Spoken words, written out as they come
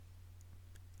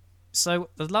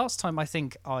So the last time I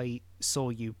think I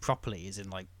saw you properly, as in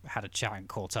like had a chat and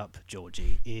caught up,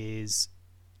 Georgie, is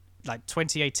like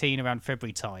 2018 around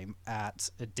February time at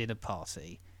a dinner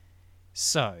party.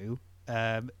 So,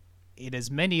 in as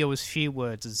many or as few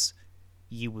words as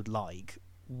you would like,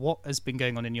 what has been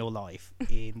going on in your life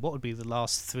in what would be the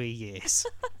last 3 years?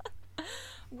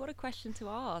 What a question to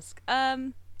ask.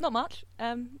 Not much.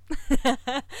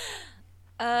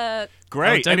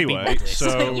 Great. don't be Anyway, modest.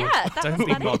 so Yeah, that's Don't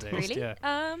be about modest, it, really.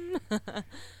 yeah.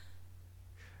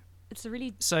 It's a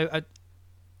really So,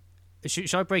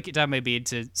 should I break it down maybe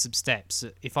into some steps?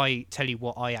 If I tell you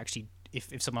what I actually,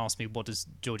 if someone asks me what does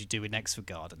Georgie do in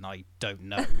Exford and I don't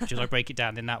know, should I break it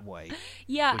down in that way?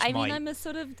 yeah. Which I mean, might- I'm a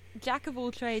sort of jack of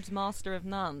all trades, master of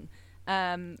none.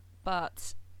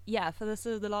 But yeah, for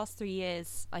the last 3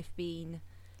 years, I've been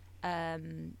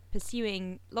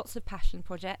pursuing lots of passion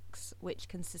projects, which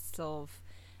consists of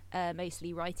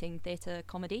mostly writing theatre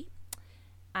comedy,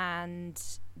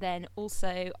 and then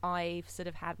also I've sort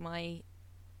of had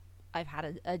I've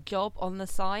had a job on the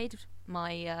side,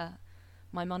 my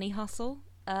money hustle,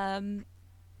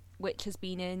 which has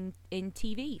been in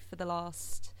TV for the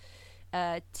last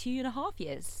 2.5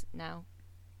 years now.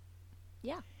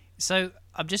 Yeah. So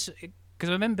I'm just because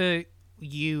I remember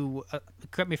you.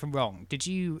 Correct me if I'm wrong. Did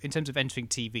you, in terms of entering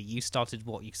TV, you started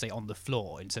what you could say on the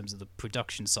floor in terms of the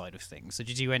production side of things? So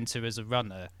did you enter as a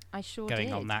runner, I sure going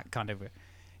did. on that kind of?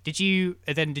 Did you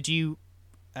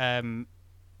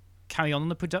carry on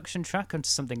the production track onto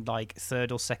something like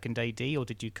third or second AD, or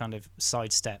did you kind of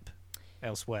sidestep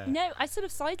elsewhere? No, I sort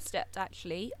of sidestepped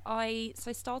actually. I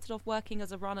started off working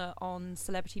as a runner on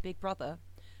Celebrity Big Brother,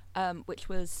 which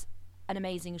was an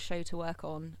amazing show to work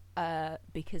on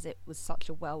because it was such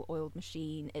a well-oiled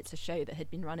machine. It's a show that had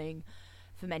been running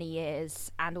for many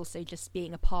years, and also just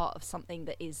being a part of something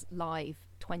that is live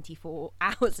 24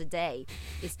 hours a day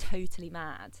is totally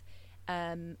mad.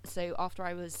 So after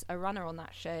I was a runner on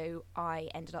that show, I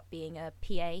ended up being a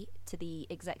PA to the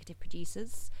executive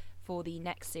producers for the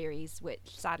next series,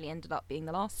 which sadly ended up being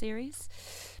the last series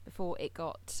before it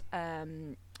got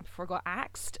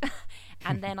axed.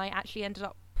 And then I actually ended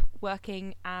up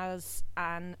working as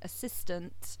an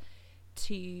assistant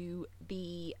to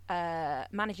the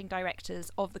managing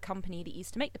directors of the company that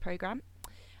used to make the programme.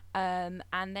 And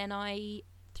then I,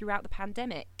 throughout the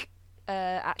pandemic,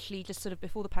 actually just sort of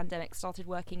before the pandemic, started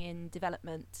working in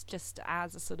development just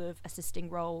as a sort of assisting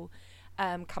role,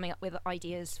 coming up with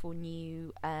ideas for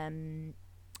new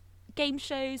game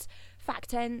shows,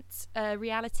 Factent,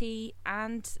 reality,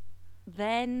 and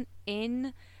then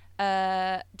in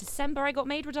December I got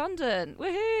made redundant.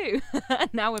 Woohoo!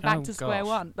 Now we're back to square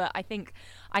one. But I think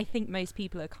most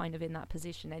people are kind of in that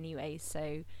position anyway,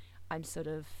 so I'm sort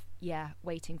of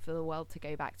waiting for the world to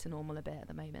go back to normal a bit at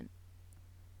the moment.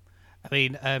 I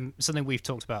mean, something we've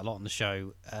talked about a lot on the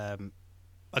show.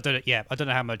 I don't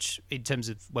know how much in terms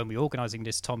of when we were organising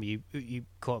this. Tom, you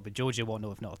caught up with Georgia,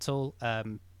 whatnot, if not at all.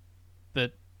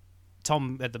 But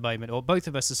Tom at the moment, or both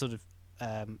of us are sort of,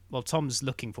 Tom's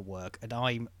looking for work, and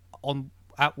I'm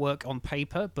at work on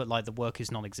paper, but like the work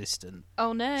is non-existent.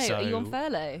 Oh no! So, are you on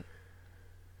furlough?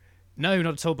 No,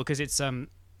 not at all. Because it's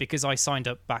because I signed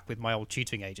up back with my old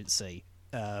tutoring agency.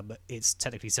 It's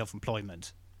technically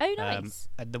self-employment. Oh, nice.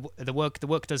 And the work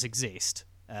does exist.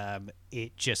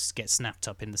 It just gets snapped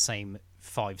up in the same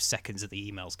 5 seconds that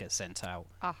the emails get sent out.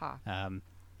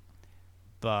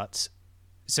 But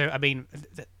so I mean,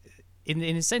 in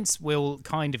a sense, we're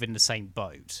kind of in the same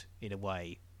boat in a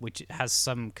way, which has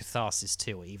some catharsis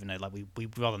to it, even though like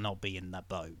we'd rather not be in that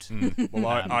boat. Well,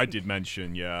 I did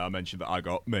mention, I mentioned that I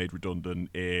got made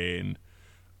redundant in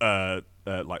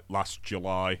like last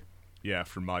July,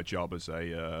 from my job as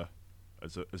a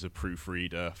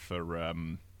proofreader for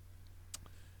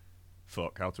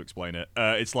how to explain it?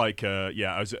 It's like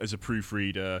as a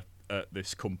proofreader at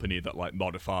this company that like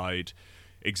modified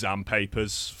exam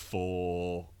papers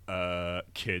for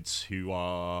kids who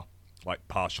are like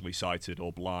partially sighted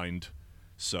or blind.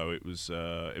 So it was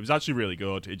actually really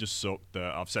good. It just sucked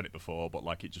that I've said it before, but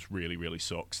like it just really, really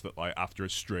sucks that like after a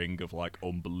string of like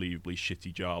unbelievably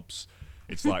shitty jobs,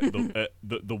 it's like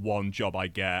the one job I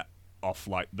get off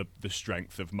like the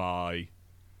strength of my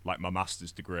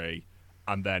master's degree,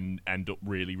 and then end up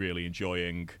really, really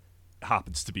enjoying,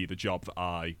 happens to be the job that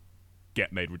I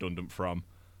get made redundant from.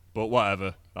 But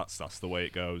whatever, that's the way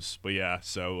it goes. But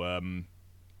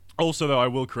also though, I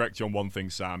will correct you on one thing,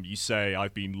 Sam. You say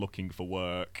I've been looking for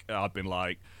work. I've been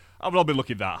like, I've not been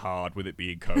looking that hard with it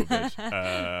being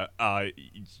COVID. I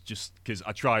just because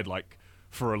I tried like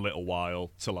for a little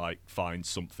while to like find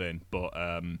something, but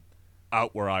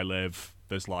out where I live,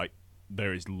 there's like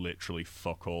there is literally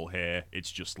fuck all here. It's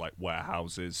just like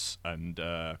warehouses and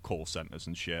call centers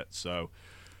and shit. So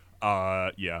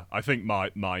yeah, I think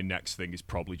my next thing is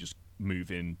probably just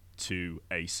moving to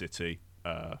a city.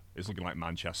 It's looking like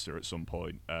Manchester at some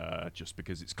point, just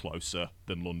because it's closer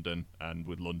than London, and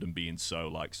with London being so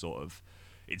like sort of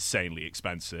insanely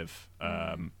expensive,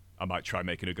 I might try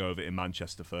making a go of it in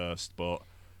Manchester first. But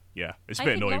yeah, it's a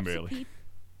bit annoying, really.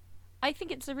 I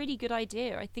think it's a really good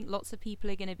idea. I think lots of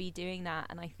people are going to be doing that,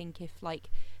 and I think if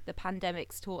like the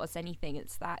pandemic's taught us anything,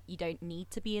 it's that you don't need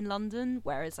to be in London.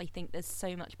 Whereas I think there's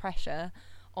so much pressure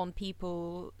on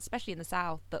people, especially in the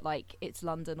south, that like it's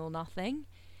London or nothing.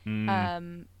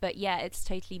 But yeah, it's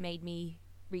totally made me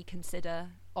reconsider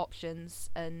options,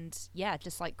 and yeah,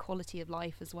 just like quality of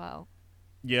life as well.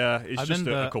 Yeah, it's just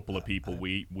a couple of people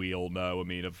we all know. I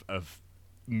mean, have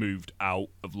moved out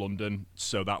of London,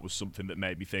 so that was something that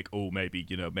made me think, oh, maybe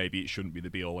it shouldn't be the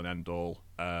be all and end all.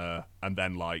 And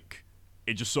then like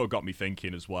it just sort of got me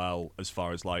thinking as well, as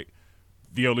far as like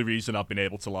the only reason I've been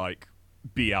able to like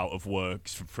be out of work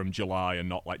from July and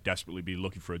not like desperately be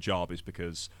looking for a job is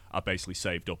because I basically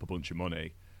saved up a bunch of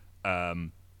money.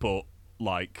 But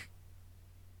like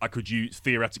I could use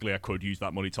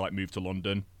that money to like move to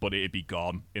London, but it'd be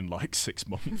gone in like 6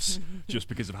 months just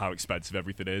because of how expensive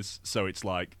everything is. So it's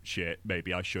like, shit,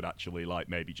 maybe I should actually like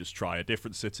maybe just try a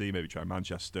different city, maybe try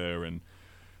Manchester, and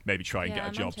maybe try and get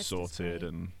a job sorted. Great.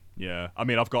 And yeah, I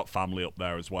mean, I've got family up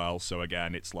there as well, so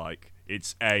again, it's like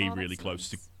it's really close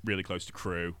to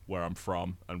Crewe, where I'm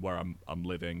from and where I'm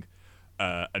living,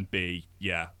 and B,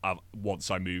 yeah, once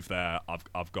I move there,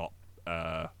 I've got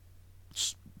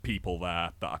people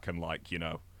there that I can like,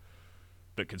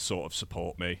 that can sort of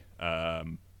support me.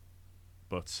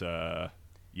 But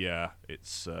yeah,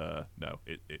 it's no,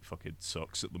 it fucking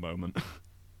sucks at the moment.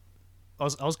 I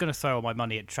was going to throw all my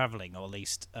money at travelling, or at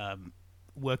least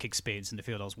work experience in the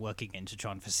field I was working in, to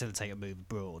try and facilitate a move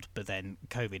abroad, but then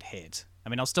COVID hit. I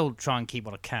mean, I'll still try and keep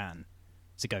what I can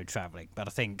to go travelling, but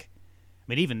I think,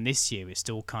 even this year it's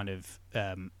still kind of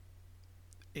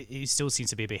it still seems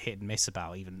to be a bit hit and miss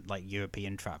about even like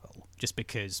European travel, just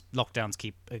because lockdowns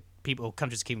keep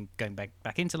countries keep going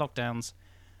back into lockdowns,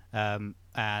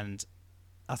 and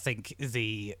I think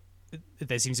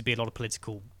there seems to be a lot of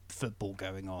political football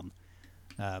going on,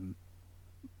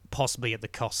 possibly at the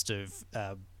cost of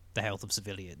the health of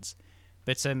civilians.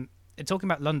 But talking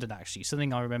about London, actually,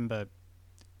 something I remember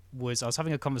was I was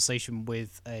having a conversation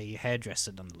with a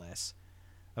hairdresser, nonetheless,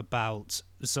 about,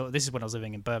 so this is when I was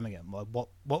living in Birmingham,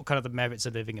 what kind of the merits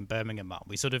of living in Birmingham are.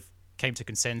 We sort of came to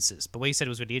consensus, but what he said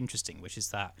was really interesting, which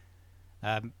is that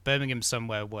Birmingham's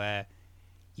somewhere where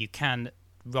you can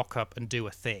rock up and do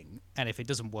a thing, and if it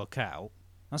doesn't work out,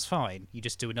 that's fine, you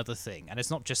just do another thing. And it's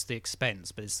not just the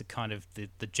expense, but it's the kind of the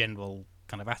general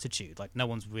kind of attitude. Like, no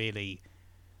one's really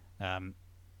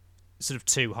sort of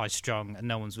too high strung, and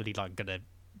no one's really like gonna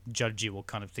judge you or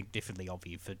kind of think differently of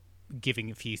you for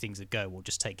giving a few things a go or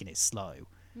just taking it slow.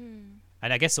 And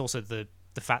I guess also the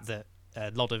fact that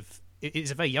a lot of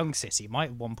it's a very young city. It might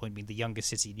at one point be the youngest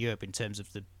city in Europe in terms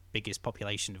of the biggest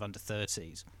population of under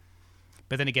 30s,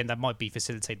 but then again that might be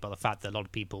facilitated by the fact that a lot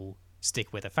of people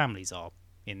stick where their families are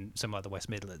in somewhere like the West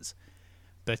Midlands.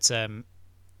 But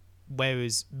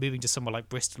whereas moving to somewhere like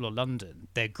Bristol or London,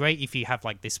 they're great if you have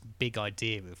like this big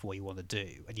idea of what you want to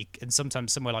do, and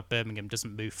sometimes somewhere like Birmingham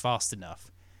doesn't move fast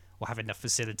enough or have enough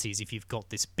facilities if you've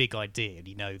got this big idea and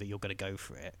you know that you're going to go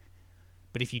for it.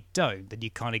 But if you don't, then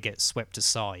you kind of get swept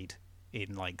aside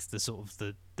in like the sort of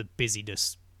the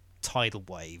busyness tidal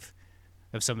wave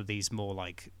of some of these more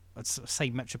like, let's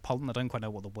say, metropolitan. I don't quite know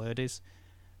what the word is.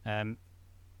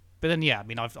 But then, yeah,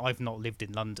 I've not lived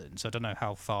in London, so I don't know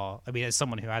how far. As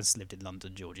someone who has lived in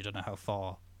London, George, I don't know how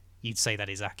far you'd say that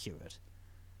is accurate.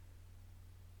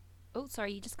 Oh,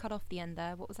 sorry, you just cut off the end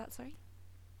there. What was that, sorry?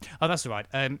 Oh, that's all right.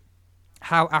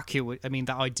 How accurate? That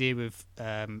idea of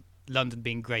London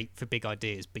being great for big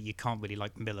ideas, but you can't really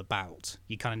like mill about.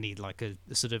 You kind of need like a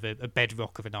sort of a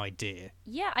bedrock of an idea.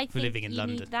 Yeah, I think living in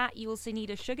London. Need that. You also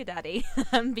need a sugar daddy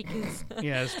because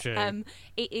yeah, that's true.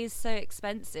 It is so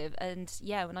expensive, and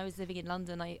yeah, when I was living in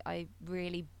London, I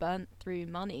really burnt through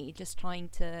money just trying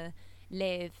to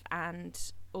live and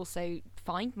also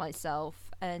find myself.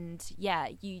 And yeah,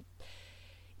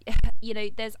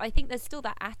 I think there's still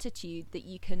that attitude that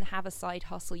you can have a side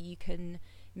hustle, you can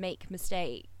make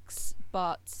mistakes,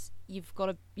 but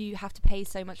you have to pay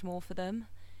so much more for them.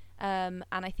 And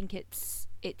I think it's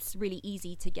really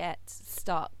easy to get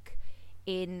stuck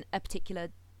in a particular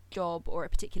job or a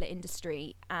particular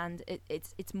industry, and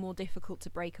it's more difficult to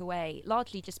break away,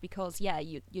 largely just because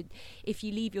you if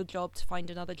you leave your job to find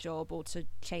another job or to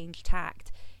change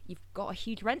tact, you've got a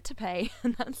huge rent to pay,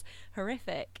 and that's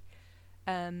horrific.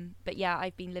 But yeah,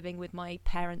 I've been living with my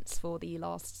parents for the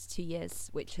last 2 years,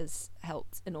 which has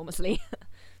helped enormously.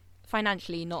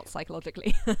 Financially, not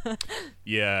psychologically.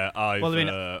 Yeah, Well, I mean,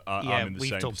 I'm in the we've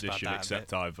same talked about position, that a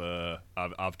except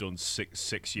bit. I've done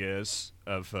six years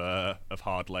of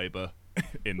hard labour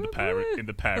in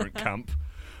the parent camp.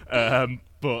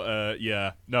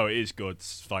 Yeah, no, it is good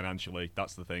financially.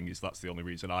 That's the thing. That's the only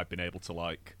reason I've been able to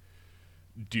like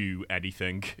do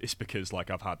anything. It's because like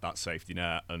I've had that safety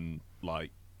net, and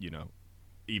like, you know,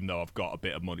 even though I've got a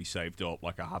bit of money saved up,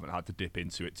 like I haven't had to dip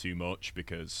into it too much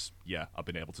because, yeah, I've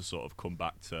been able to sort of come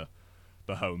back to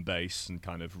the home base and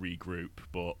kind of regroup.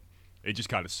 But it just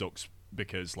kind of sucks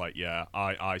because, like, yeah,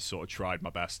 I sort of tried my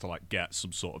best to, like, get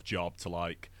some sort of job to,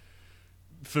 like,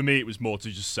 for me, it was more to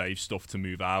just save stuff to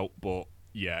move out. But,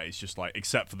 yeah, it's just, like,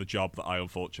 except for the job that I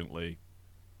unfortunately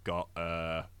got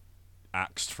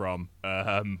axed from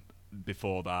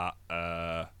before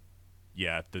that,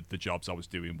 yeah, the jobs I was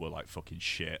doing were like fucking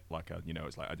shit. Like, you know,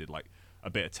 it's like I did like a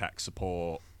bit of tech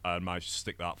support and managed to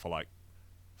stick that for like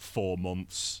 4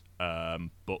 months.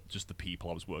 But just the people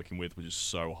I was working with were just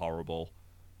so horrible.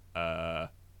 That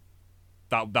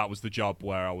was the job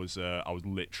where I was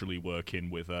literally working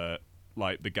with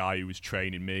like the guy who was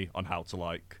training me on how to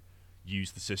like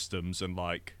use the systems and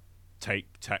like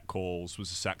take tech calls was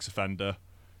a sex offender.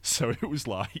 So it was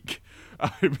like,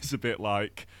 it was a bit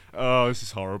like, oh, this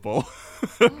is horrible.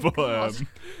 But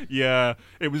yeah,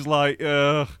 it was like,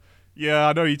 yeah,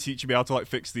 I know you're teaching me how to like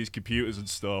fix these computers and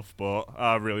stuff, but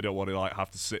I really don't want to like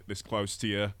have to sit this close to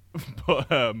you. But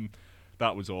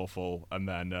that was awful. And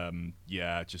then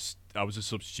yeah, just I was a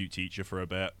substitute teacher for a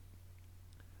bit,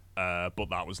 but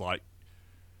that was like,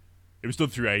 it was done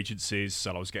through agencies,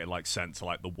 and I was getting like sent to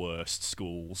like the worst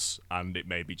schools, and it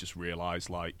made me just realise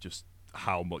like just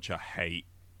how much I hate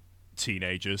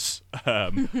teenagers.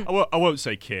 I won't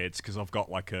say kids because I've got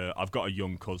a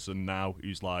young cousin now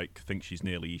who's like, I think she's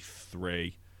nearly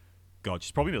 3. God,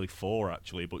 she's probably nearly 4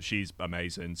 actually, but she's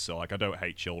amazing. So like, I don't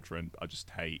hate children. I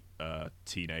just hate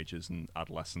teenagers and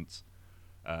adolescents.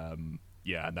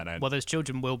 Yeah, and then Well, those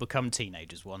children will become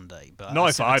teenagers one day. But not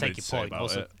if I take did your say point. about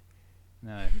Also, it.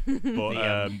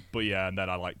 no. But yeah, and then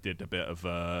I like did a bit of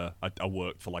I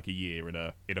worked for like a year in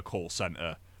a call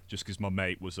center just because my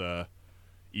mate was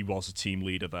he was a team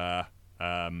leader there,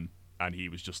 and he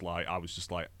was just like, I was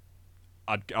just like,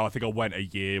 I think I went a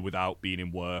year without being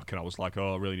in work, and I was like,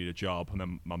 oh, I really need a job, and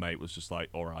then my mate was just like,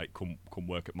 all right, come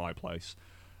work at my place,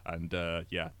 and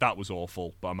yeah, that was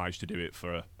awful, but I managed to do it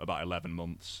for about 11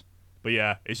 months. But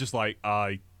yeah, it's just like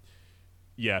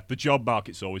yeah, the job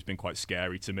market's always been quite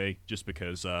scary to me, just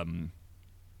because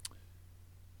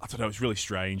I don't know, it's really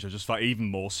strange. I just find, even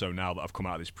more so now that I've come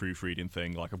out of this proofreading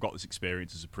thing, like I've got this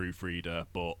experience as a proofreader,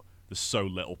 but there's so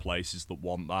little places that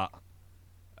want that.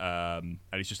 And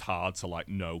it's just hard to like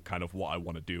know kind of what I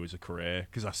want to do as a career,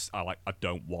 because I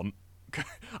don't want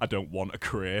I don't want a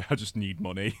career. I just need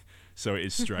money. So it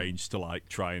is strange to like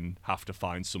try and have to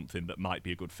find something that might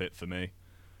be a good fit for me.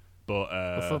 But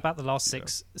well, for about the last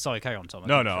 6, sorry, carry on, Tom.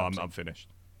 No, I'm finished.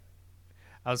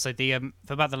 I would say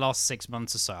for about the last 6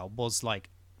 months or so, I was like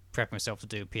prepping myself to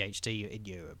do a PhD in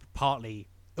Europe, partly,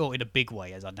 or in a big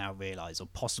way, as I now realise, or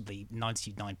possibly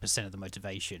 99% of the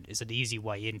motivation is an easy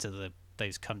way into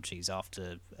those countries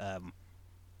after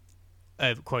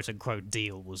a quote-unquote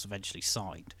deal was eventually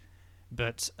signed.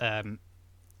 But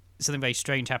something very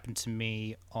strange happened to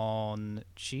me on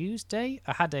Tuesday.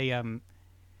 I had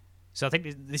so I think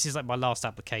this is like my last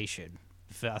application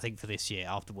for this year.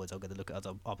 Afterwards, I'm going to look at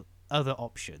other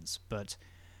options, but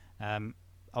I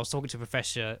was talking to a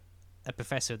professor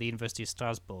at the University of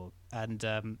Strasbourg, and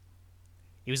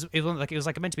it was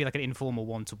meant to be like an informal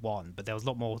one-to-one, but there was a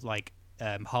lot more like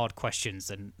hard questions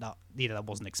than that I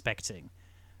wasn't expecting.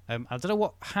 I don't know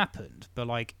what happened, but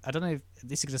like I don't know if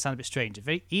this is going to sound a bit strange. If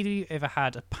either of you ever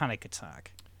had a panic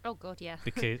attack? Oh god, yeah.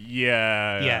 Because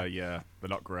yeah, they're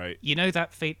not great. You know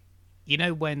that you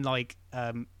know when like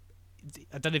I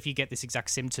don't know if you get this exact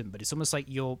symptom, but it's almost like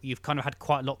you've kind of had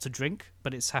quite a lot to drink,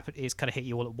 but it's kind of hit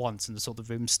you all at once, and the sort of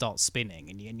room starts spinning,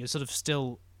 and you're sort of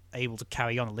still able to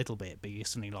carry on a little bit, but you're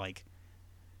suddenly like,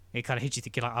 it kind of hits you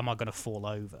thinking like, am I going to fall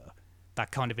over?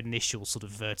 That kind of initial sort of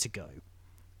vertigo.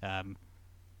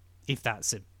 If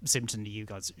that's a symptom that you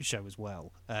guys show as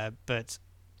well. But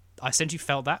I essentially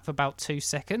felt that for about 2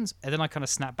 seconds, and then I kind of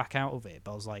snapped back out of it.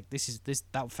 But I was like,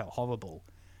 that felt horrible.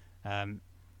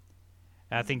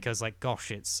 I think I was like, gosh,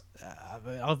 it's.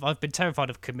 I've been terrified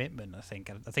of commitment. I think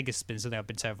it's been something I've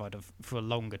been terrified of for a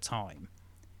longer time.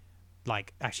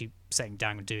 Like actually sitting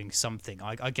down and doing something.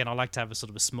 I like to have a sort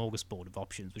of a smorgasbord of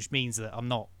options, which means that I'm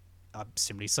not I'm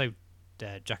simply so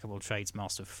jack of all trades,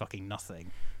 master of fucking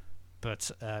nothing.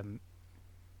 But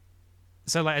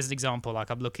so like as an example, like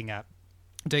I'm looking at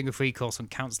doing a free course on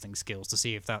counselling skills to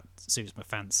see if that suits my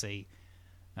fancy.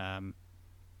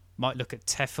 Might look at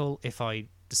TEFL if I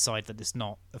decide that it's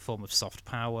not a form of soft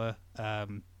power.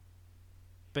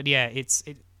 But yeah, it's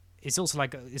also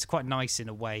like it's quite nice in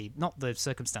a way, not the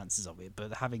circumstances of it,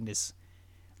 but having this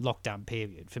lockdown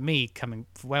period. For me, coming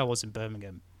from where I was in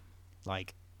Birmingham,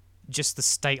 like just the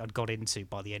state I'd got into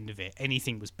by the end of it,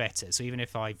 anything was better. So even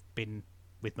if I've been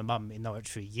with my mum in Norwich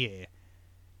for a year,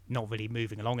 not really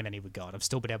moving along in any regard, I've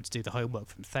still been able to do the homework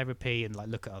from therapy and like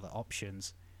look at other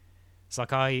options. It's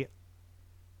like even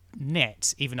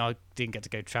though I didn't get to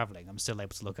go travelling, I'm still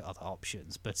able to look at other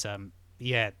options. But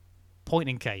yeah, point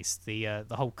in case, the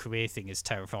whole career thing is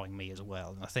terrifying me as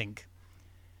well. And I think,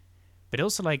 but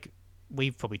also like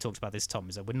we've probably talked about this, Tom,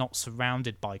 is that we're not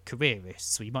surrounded by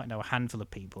careerists. So you might know a handful of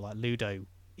people. Like Ludo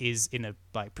is in a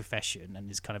like profession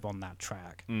and is kind of on that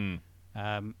track.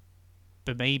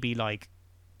 But maybe like,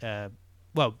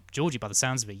 well, Georgie, by the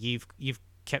sounds of it, you've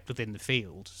kept within the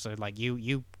field. So like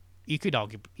you could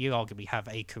arguably have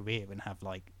a career and have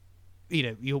like, you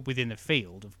know, you're within the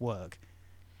field of work,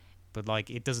 but like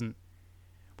it doesn't.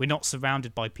 We're not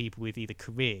surrounded by people with either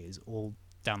careers or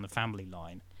down the family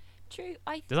line. True.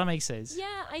 Does that make sense?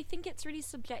 Yeah, I think it's really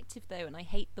subjective though, and I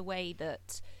hate the way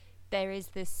that there is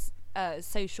this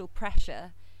social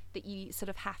pressure that you sort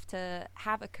of have to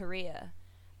have a career,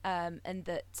 and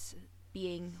that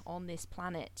being on this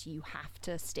planet you have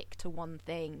to stick to one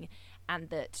thing, and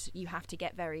that you have to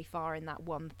get very far in that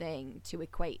one thing to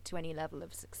equate to any level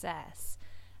of success.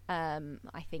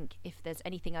 I think if there's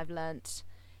anything I've learnt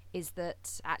is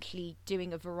that actually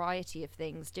doing a variety of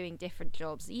things, doing different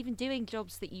jobs, even doing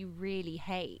jobs that you really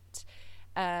hate,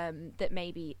 that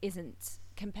maybe isn't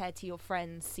compared to your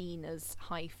friends seen as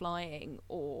high flying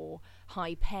or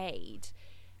high paid,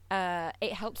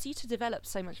 it helps you to develop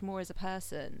so much more as a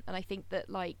person. And I think that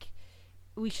like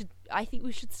we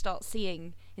should start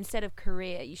seeing, instead of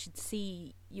career, you should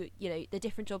see you know the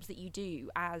different jobs that you do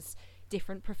as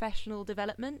different professional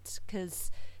development,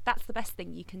 because that's the best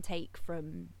thing you can take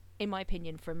from, in my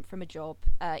opinion, from a job.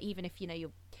 Even if you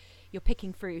know you're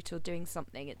picking fruit or doing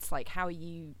something, it's like how are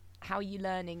you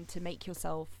learning to make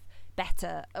yourself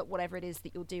better at whatever it is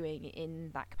that you're doing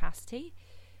in that capacity.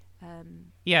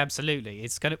 Yeah, absolutely.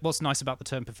 It's kind of what's nice about the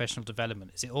term professional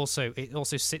development is it also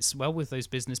sits well with those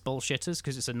business bullshitters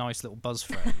because it's a nice little buzz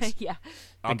phrase. Yeah,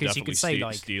 I'm because definitely you could say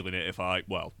like stealing it if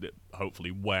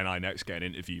hopefully when I next get an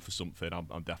interview for something,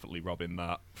 I'm definitely robbing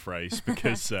that phrase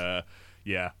because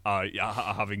yeah,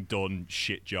 having done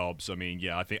shit jobs, I mean,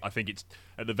 yeah, I think it's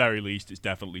at the very least it's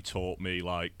definitely taught me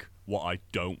like what I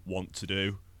don't want to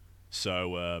do.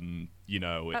 So you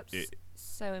know, that's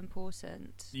so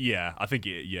important. Yeah, I think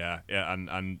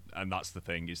and that's the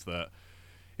thing is that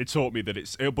it taught me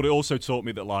that but it also taught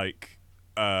me that like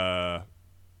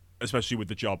especially with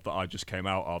the job that I just came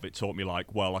out of, it taught me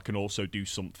like, well, I can also do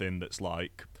something that's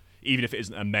like, even if it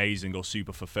isn't amazing or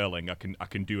super fulfilling, I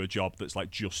can do a job that's like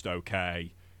just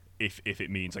okay if it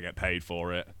means I get paid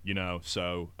for it, you know.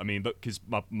 So I mean, because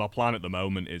my plan at the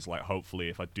moment is like, hopefully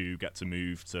if I do get to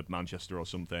move to Manchester or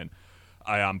something,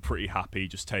 I am pretty happy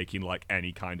just taking like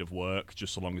any kind of work,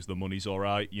 just so long as the money's all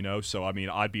right, you know. So I mean,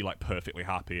 I'd be like perfectly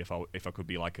happy if I could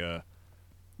be like a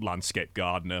landscape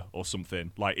gardener or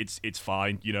something. Like it's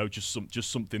fine, you know, just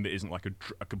something that isn't like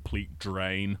a complete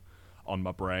drain on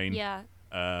my brain. Yeah.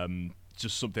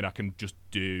 Just something I can just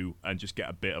do and just get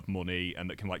a bit of money and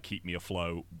that can like keep me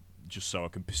afloat, just so I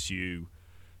can pursue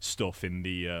stuff in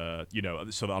the you know,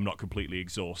 so that I'm not completely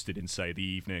exhausted in say the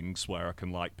evenings where I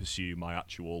can like pursue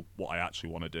what I actually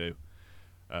want to do.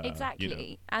 Exactly. You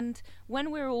know. And when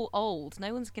we're all old,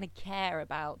 no one's going to care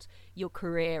about your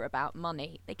career, about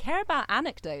money. They care about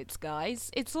anecdotes, guys.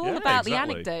 It's all about exactly. the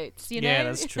anecdotes, you know? Yeah,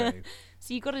 that's true.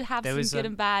 So you've got to have some good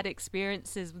and bad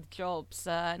experiences with jobs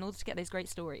in order to get those great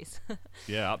stories.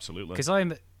 Yeah, absolutely.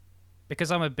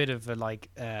 Because I'm a bit of a like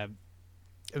I'm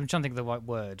trying to think of the right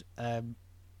word.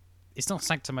 It's not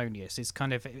sanctimonious. It's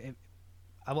kind of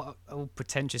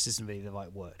pretentious isn't really the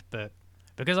right word, but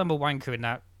because I'm a wanker in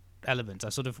that element, I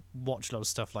sort of watch a lot of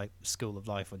stuff like School of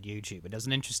Life on YouTube, and there's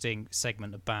an interesting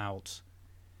segment about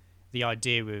the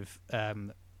idea of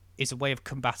it's a way of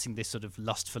combating this sort of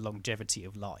lust for longevity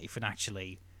of life. And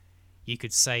actually, you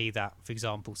could say that, for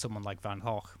example, someone like Van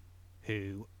Gogh,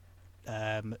 who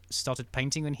started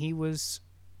painting when he was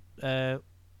it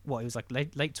was like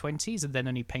late 20s, and then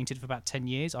only painted for about 10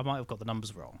 years. I might have got the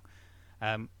numbers wrong,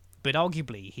 but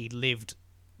arguably he lived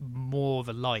more of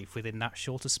a life within that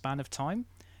shorter span of time.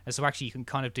 And so actually you can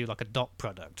kind of do like a dot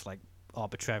product, like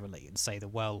arbitrarily and say that,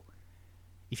 well,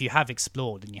 if you have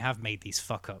explored and you have made these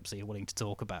fuck ups that you're willing to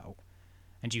talk about,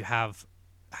 and you have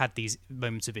had these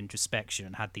moments of introspection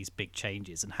and had these big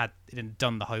changes and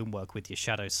done the homework with your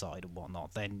shadow side and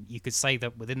whatnot, then you could say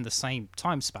that within the same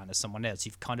time span as someone else,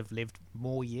 you've kind of lived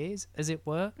more years, as it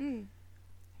were.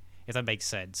 If that makes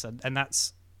sense. And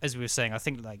that's, as we were saying, I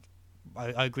think like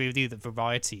I agree with you that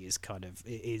variety is kind of,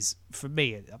 it is, for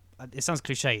me, it sounds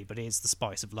cliche, but it is the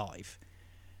spice of life.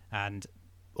 And,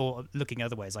 or looking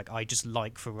other ways, like I just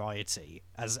like variety.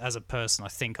 As a person, I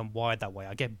think I'm wired that way.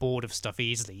 I get bored of stuff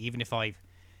easily, even if I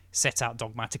set out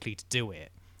dogmatically to do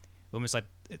it. Almost like,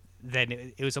 then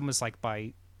it was almost like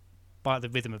by the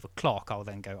rhythm of a clock, I'll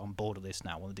then go, I'm bored of this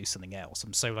now, I want to do something else.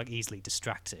 I'm so like easily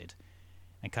distracted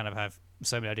and kind of have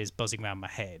so many ideas buzzing around my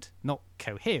head. Not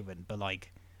coherent, but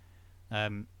like,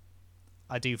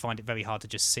 I do find it very hard to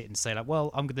just sit and say like, well,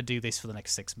 I'm going to do this for the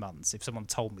next 6 months. If someone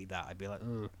told me that, I'd be like,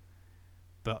 ugh.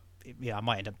 But yeah, I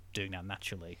might end up doing that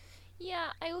naturally. Yeah,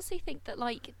 I also think that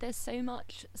like there's so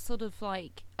much sort of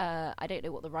like I don't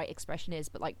know what the right expression is,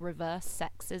 but like reverse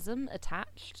sexism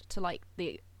attached to like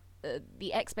the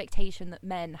expectation that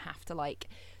men have to like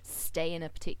stay in a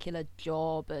particular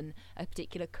job and a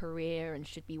particular career and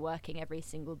should be working every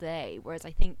single day, whereas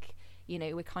I think, you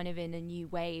know, we're kind of in a new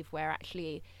wave where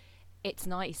actually it's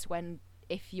nice when,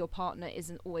 if your partner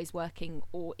isn't always working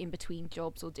or in between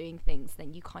jobs or doing things,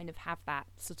 then you kind of have that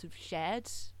sort of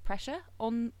shared pressure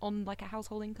on like a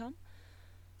household income.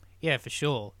 Yeah, for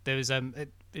sure. There was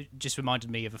it just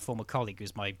reminded me of a former colleague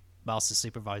who's my master's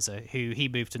supervisor, who he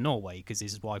moved to Norway because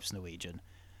his wife's Norwegian,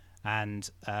 and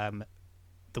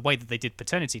the way that they did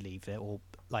paternity leave there, or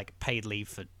like paid leave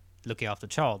for looking after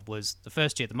the child, was the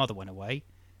first year the mother went away,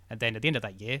 and then at the end of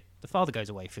that year the father goes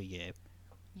away for a year.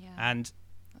 Yeah. And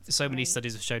so many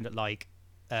studies have shown that like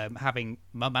having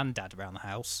mum and dad around the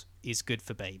house is good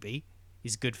for baby,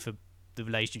 is good for the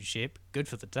relationship, good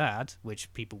for the dad,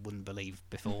 which people wouldn't believe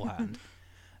beforehand.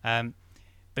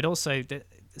 But also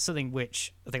something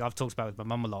which I think I've talked about with my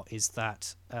mum a lot is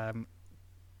that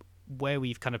where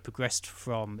we've kind of progressed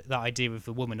from that idea of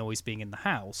the woman always being in the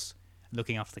house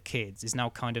looking after the kids is now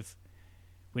kind of,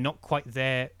 we're not quite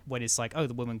there when it's like, oh,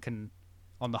 the woman can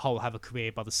on the whole have a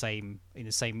career in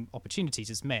the same opportunities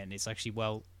as men. It's actually,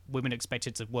 well, women are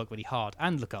expected to work really hard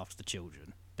and look after the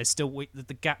children. There's still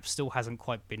the gap still hasn't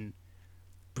quite been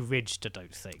bridged, I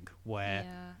don't think, where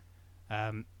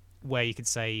you could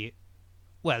say,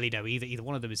 well, you know, either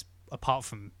one of them is, apart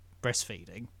from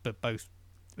breastfeeding, but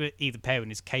either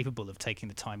parent is capable of taking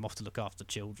the time off to look after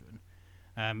children.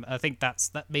 I think that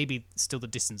may be still the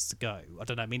distance to go. I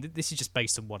don't know. I mean, this is just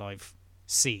based on what I've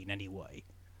seen anyway.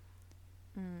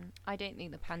 I don't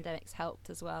think the pandemic's helped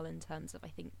as well, in terms of, I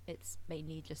think it's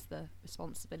mainly just the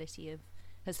responsibility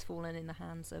has fallen in the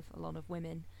hands of a lot of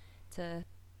women to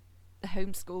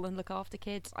homeschool and look after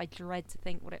kids. I dread to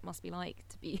think what it must be like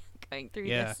to be going through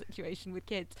this situation with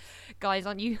kids. Guys,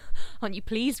 aren't you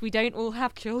pleased we don't all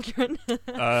have children?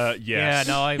 Yes. Yeah,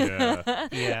 no,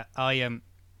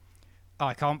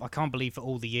 I can't believe for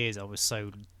all the years I was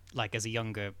so, like, as a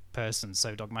younger person,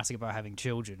 so dogmatic about having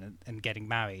children and getting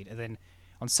married, and then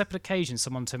on separate occasions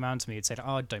someone turned around to me and said,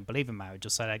 oh, I don't believe in marriage, or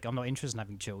said, like, I'm not interested in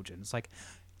having children. It's like,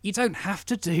 you don't have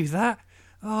to do that.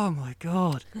 Oh my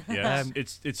god. Yeah,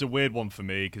 it's a weird one for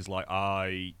me because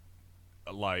I'm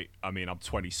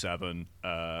 27,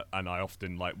 and I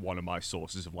often, like, one of my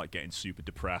sources of like getting super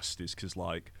depressed is because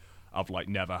like I've like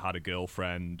never had a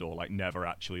girlfriend or like never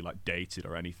actually like dated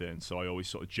or anything. So I always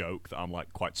sort of joke that I'm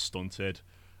like quite stunted,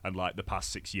 and like the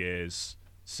past 6 years,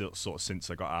 sort of since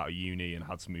I got out of uni and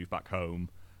had to move back home,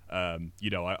 you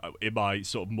know, I in my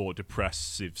sort of more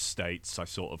depressive states, I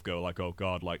sort of go like, oh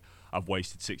god, like I've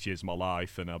wasted 6 years of my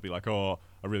life, and I'll be like, oh,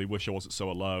 I really wish I wasn't so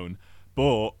alone.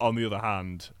 But on the other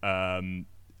hand,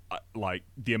 like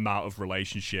the amount of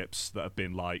relationships that have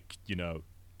been like, you know,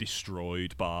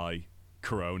 destroyed by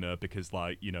Corona because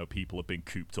like, you know, people have been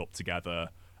cooped up together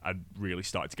and really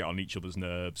started to get on each other's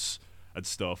nerves and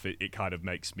stuff, it kind of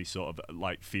makes me sort of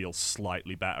like feel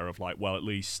slightly better of like, well, at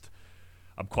least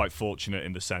I'm quite fortunate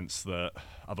in the sense that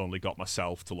I've only got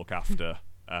myself to look after,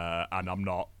 and I'm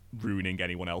not ruining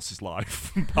anyone else's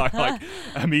life by like,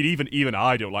 I mean, even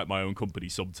I don't like my own company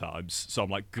sometimes, so I'm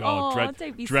like, god,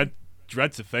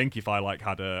 dread to think if I like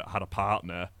had a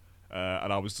partner,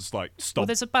 and I was just like well,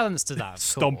 there's a balance to that,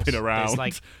 stomping around,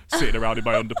 like sitting around in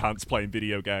my underpants playing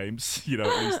video games, you know,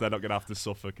 at least they're not gonna have to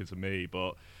suffer because of me.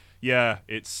 But yeah,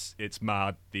 it's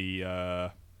mad.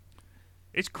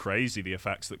 It's crazy the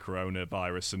effects that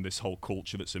coronavirus and this whole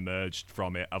culture that's emerged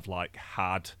from it have like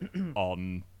had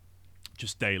on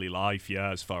just daily life.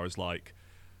 Yeah, as far as like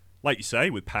like you say,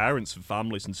 with parents and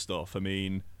families and stuff, I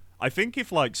mean, I think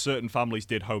if like certain families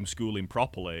did homeschooling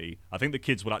properly, I think the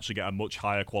kids would actually get a much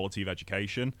higher quality of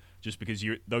education, just because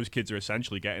those kids are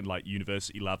essentially getting like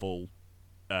university level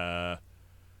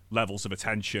levels of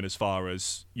attention, as far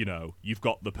as, you know, you've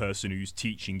got the person who's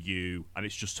teaching you and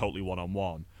it's just totally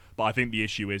one-on-one. But I think the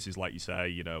issue is like you say,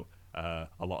 you know, a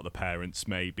lot of the parents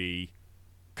maybe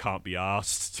can't be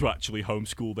asked to actually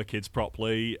homeschool their kids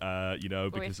properly, you know,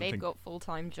 Or because if they've got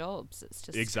full-time jobs, it's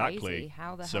just Exactly. crazy.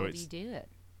 How the So hell do you do it?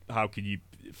 how can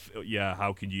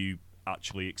you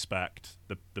actually expect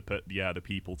the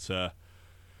people to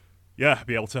be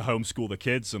able to homeschool the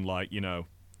kids, and like, you know,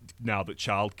 now that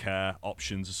childcare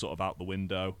options are sort of out the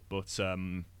window. But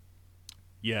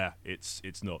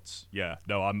it's nuts. Yeah,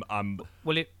 no, I'm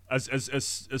Well,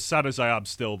 as sad as I am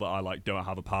still that I like don't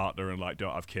have a partner and like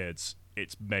don't have kids.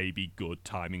 It's maybe good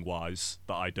timing wise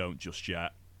that I don't just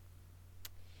yet.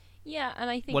 Yeah, and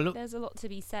I think Well, look- there's a lot to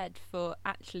be said for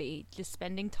actually just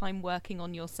spending time working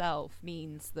on yourself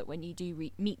means that when you do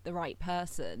meet the right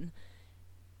person,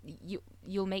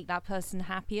 you'll make that person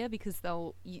happier, because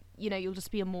you'll just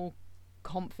be a more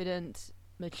confident,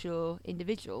 mature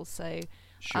individual. So,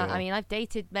 Sure. I mean, I've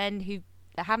dated men who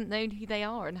haven't known who they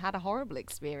are and had a horrible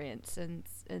experience, and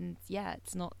yeah,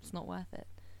 it's not worth it.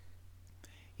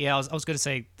 Yeah, I was going to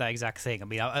say that exact thing. I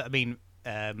mean,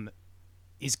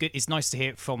 it's good. It's nice to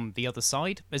hear it from the other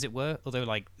side, as it were. Although,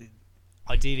 like,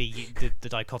 ideally, the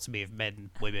dichotomy of men and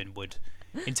women would,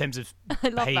 in terms of I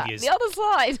love behaviors. that. The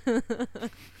other side.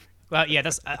 Well, yeah,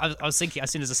 that's. I was thinking as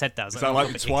soon as I said that. I was Is that oh, like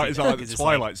I'm the a bit icky is that like the because it's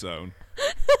Twilight Zone?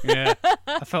 yeah,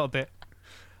 I felt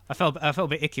a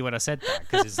bit icky when I said that,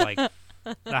 because it's like,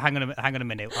 now, hang on a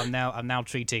minute. I'm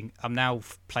now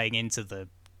playing into the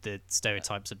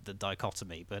stereotypes of the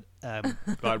dichotomy, but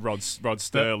Like Rod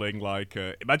Sterling, like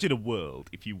imagine a world,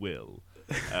 if you will,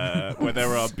 where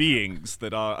there are beings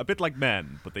that are a bit like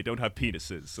men, but they don't have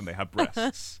penises and they have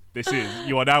breasts.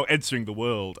 You are now entering the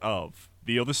world of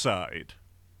the other side.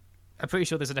 I'm pretty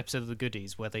sure there's an episode of The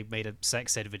Goodies where they made a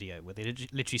sex ed video where they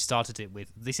literally started it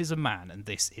with "This is a man and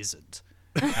this isn't."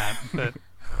 But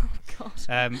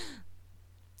God.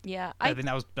 Yeah, I think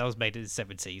that was made in the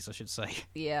 70s, I should say.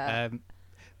 yeah.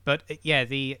 But yeah,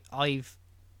 I've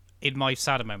in my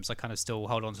sadder moments, I kind of still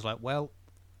hold on to like, well,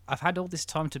 I've had all this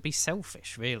time to be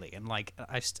selfish, really, and like,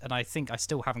 I think I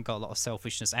still haven't got a lot of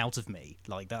selfishness out of me.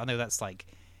 Like that, I know that's like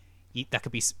that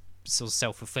could be sort of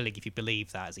self-fulfilling if you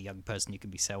believe that as a young person you can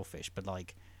be selfish, but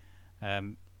like,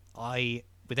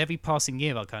 with every passing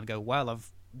year, I kind of go, well,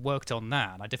 I've worked on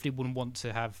that, and I definitely wouldn't want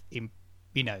to have,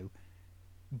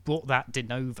 brought that de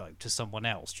novo to someone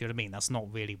else. Do you know what I mean? That's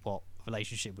not really what a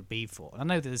relationship would be for. And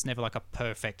I know that there's never like a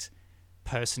perfect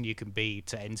person you can be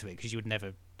to enter it, because you would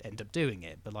never end up doing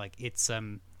it. But like, it's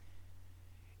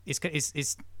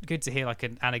good to hear like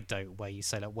an anecdote where you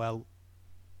say like, well,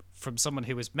 from someone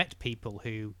who has met people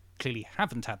who clearly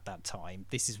haven't had that time,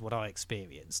 this is what I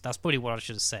experienced. That's probably what I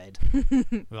should have said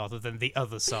rather than the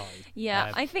other side.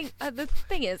 Yeah, I think the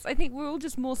thing is, I think we're all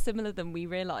just more similar than we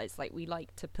realise. Like, we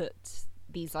like to put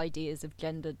these ideas of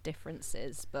gender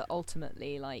differences, but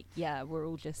ultimately, like, yeah, we're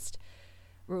all just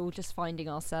finding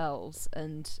ourselves,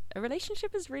 and a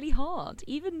relationship is really hard.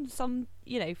 Even some,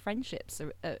 friendships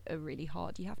are really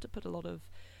hard. You have to put a lot of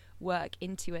work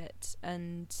into it,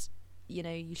 and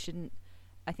you shouldn't,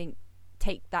 I think,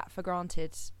 take that for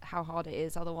granted, how hard it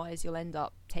is. Otherwise you'll end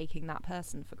up taking that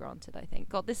person for granted, I think.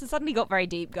 God, this has suddenly got very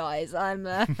deep, guys. I'm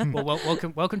well,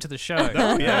 welcome to the show.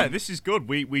 No, yeah, this is good.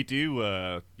 We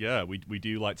do we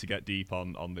do like to get deep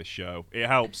on this show. It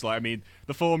helps. Like, I mean,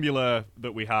 the formula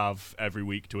that we have every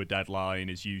week to a deadline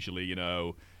is usually,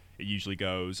 it usually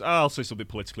goes, I'll say something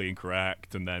politically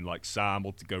incorrect, and then like Sam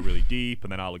will go really deep,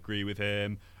 and then I'll agree with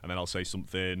him, and then I'll say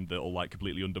something that'll like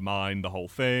completely undermine the whole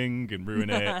thing and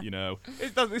ruin it.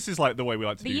 This is like the way we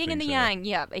like to the do yin things and the here. yang.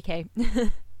 Yeah, okay.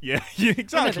 Yeah,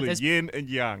 exactly. there's- Yin and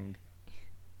yang.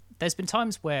 There's been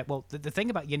times where, well, the thing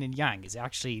about yin and yang is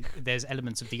actually there's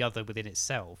elements of the other within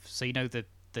itself. So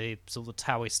the sort of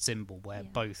Taoist symbol where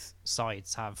both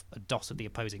sides have a dot of the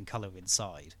opposing color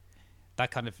inside. That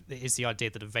kind of is the idea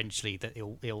that eventually that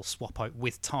it'll swap out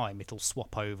with time. It'll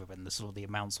swap over, and the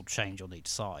amounts will change on each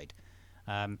side.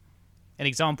 An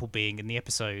example being in the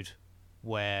episode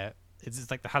where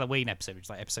it's like the Halloween episode, which is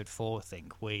like episode 4, I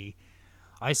think.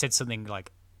 I said something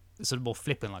like sort of more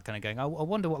flippant, like kind of going, I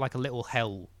wonder what like a little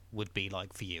hell would be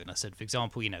like for you. And I said, for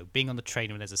example, being on the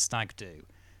train when there's a stag do.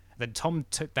 And then Tom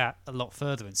took that a lot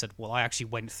further and said, well, I actually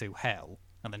went through hell,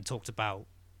 and then talked about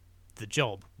the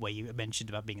job where you mentioned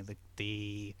about being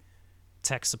the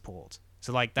tech support.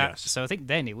 So like that. Yes. So I think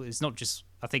then it was not just.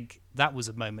 I think that was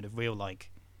a moment of real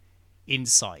like,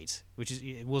 insight, which is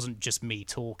it wasn't just me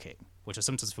talking, which I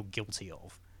sometimes feel guilty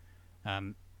of.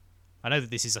 I know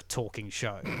that this is a talking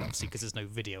show, obviously, because there's no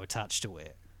video attached to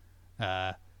it.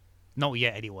 Not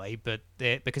yet, anyway. But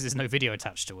because there's no video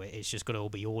attached to it, it's just got to all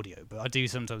be audio. But I do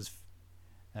sometimes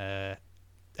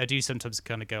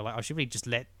kind of go like, I should really just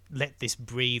let this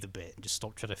breathe a bit and just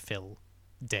stop trying to fill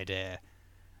dead air.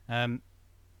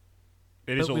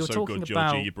 It is also good,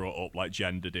 Georgie, you about... brought up like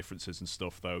gender differences and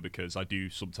stuff, though, because I do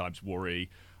sometimes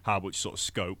worry how much sort of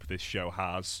scope this show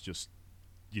has, just,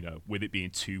 you know, with it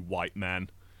being two white men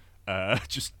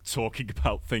just talking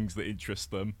about things that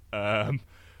interest them.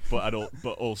 But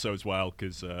also as well,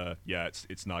 because,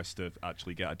 it's nice to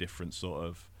actually get a different sort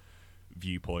of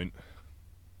viewpoint.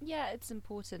 Yeah, it's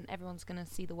important. Everyone's going to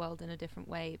see the world in a different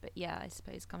way, but yeah, I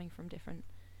suppose coming from different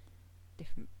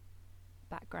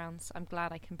backgrounds, I'm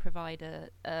glad I can provide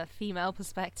a female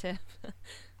perspective.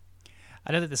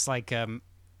 I know that there's like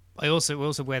I also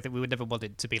aware that we would never want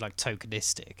it to be like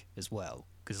tokenistic as well,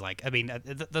 because like I mean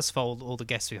thus far all the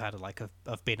guests we've had are like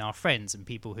have been our friends and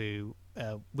people who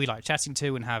we like chatting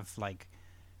to and have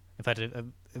had a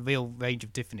real range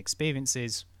of different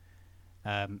experiences.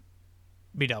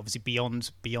 Obviously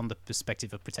beyond the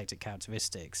perspective of protected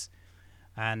characteristics,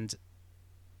 and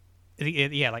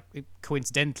like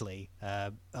coincidentally,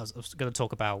 I was going to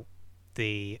talk about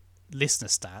the listener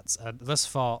stats. Thus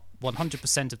far,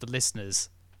 100% of the listeners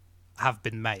have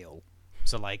been male.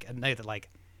 So like, I know that like,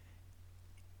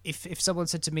 if someone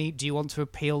said to me, "Do you want to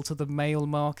appeal to the male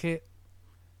market?"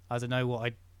 I don't know what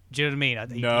I. Do you know what I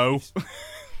mean? No.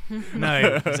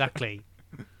 No, exactly.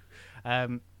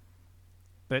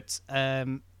 But I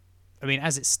mean,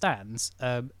 as it stands,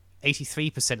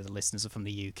 83% of the listeners are from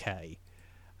the UK.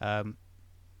 I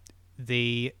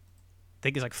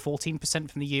think it's like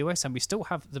 14% from the US, and we still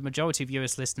have the majority of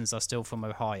US listeners are still from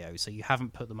Ohio, so you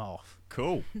haven't put them off.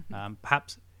 Cool.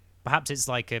 Perhaps it's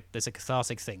like there's a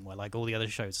cathartic thing where like all the other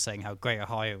shows are saying how great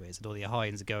Ohio is, and all the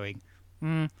Ohioans are going,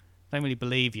 don't really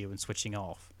believe you, and switching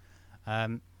off.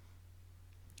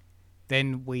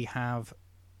 Then we have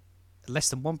less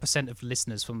than 1% of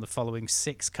listeners from the following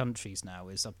 6 countries now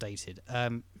is updated.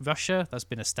 Russia, that's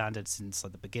been a standard since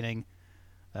like the beginning.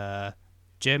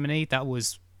 Germany, that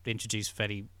was introduced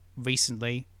fairly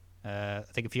recently. I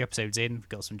think a few episodes in, we've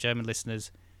got some German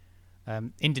listeners.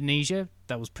 Indonesia,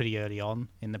 that was pretty early on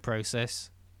in the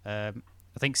process. I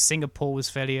think Singapore was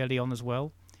fairly early on as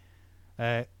well.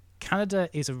 Canada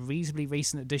is a reasonably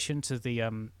recent addition to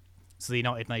the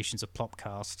United Nations of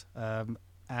Plopcast,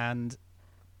 and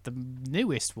the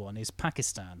newest one is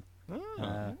Pakistan.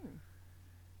 Do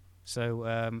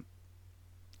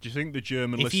you think the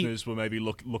German listeners were maybe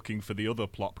looking for the other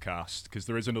Plopcast? Because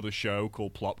there is another show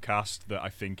called Plopcast that I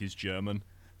think is German.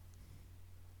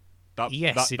 There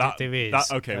is.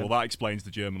 Well, that explains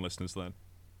the German listeners then.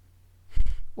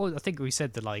 Well, I think we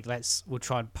said that like we'll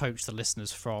try and poach the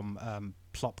listeners from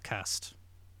Plopcast,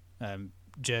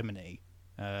 Germany.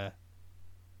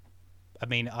 I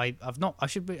mean, I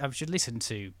should listen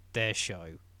to their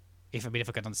show if I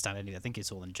can understand anything. I think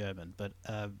it's all in German, but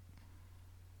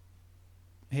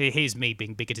here's me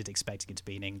being bigoted, expecting it to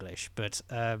be in English. But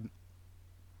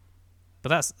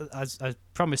that's I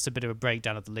promised a bit of a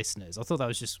breakdown of the listeners. I thought that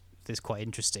was quite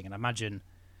interesting, and I imagine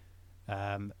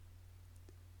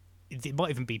it might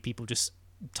even be people just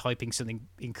typing something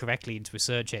incorrectly into a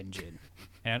search engine,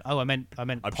 and I meant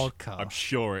podcast. I'm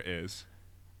sure it is.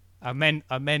 I meant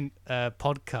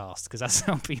podcast, because that's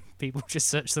how people just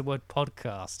search the word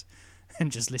podcast and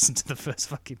just listen to the first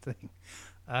fucking thing.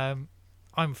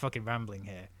 I'm fucking rambling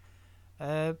here.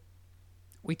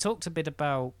 We talked a bit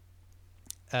about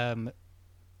in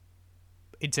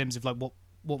terms of like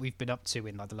what we've been up to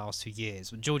in like the last 2 years.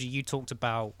 Georgie, you talked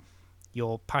about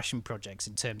your passion projects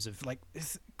in terms of like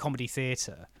comedy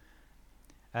theatre.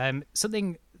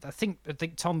 Something I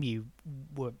think Tom, you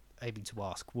were able to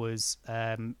ask was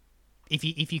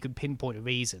if you could pinpoint a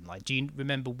reason. Like, do you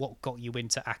remember what got you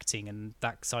into acting and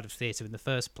that side of theatre in the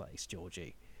first place,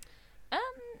 Georgie?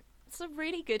 It's a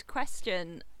really good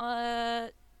question.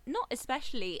 Not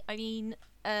especially. I mean,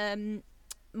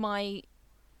 my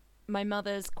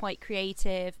mother's quite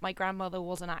creative. My grandmother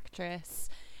was an actress.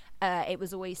 It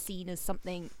was always seen as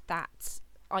something that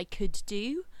I could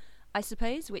do, I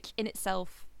suppose, which in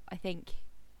itself I think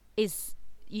is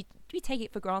we take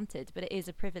it for granted, but it is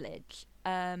a privilege.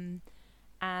 And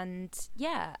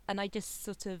I just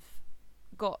sort of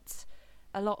got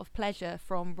a lot of pleasure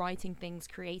from writing things,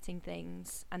 creating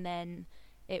things, and then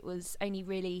it was only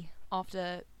really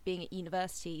after being at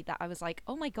university that I was like,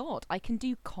 oh my god, I can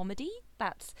do comedy.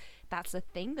 That's a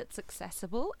thing that's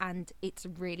accessible and it's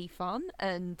really fun.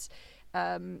 And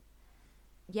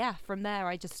yeah, from there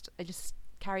I just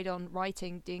carried on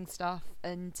writing, doing stuff,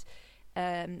 and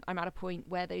I'm at a point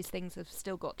where those things have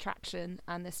still got traction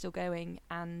and they're still going,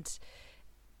 and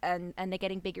they're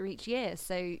getting bigger each year.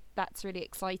 So that's really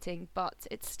exciting, but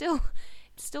it's still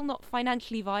not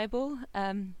financially viable.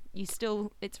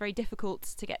 It's very difficult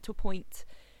to get to a point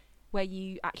where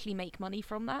you actually make money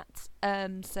from that.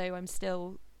 So I'm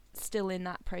still in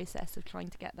that process of trying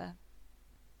to get there.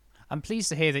 I'm pleased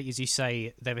to hear that, as you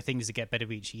say, there are things that get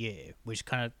better each year, which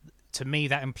kind of, to me,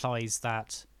 that implies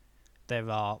that there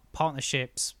are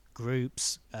partnerships,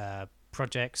 groups,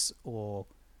 projects, or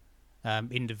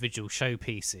individual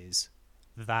showpieces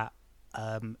that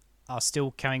are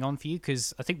still carrying on for you.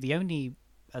 Because I think the only,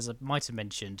 as I might have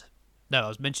mentioned, I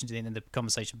was mentioning in the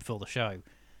conversation before the show,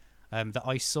 that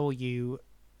I saw you,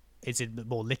 is in a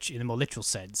more literal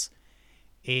sense,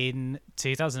 in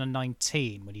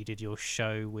 2019 when you did your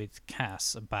show with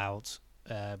Cass about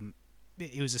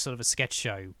it was a sort of a sketch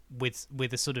show with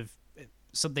a sort of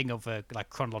something of a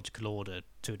like chronological order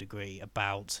to a degree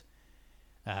about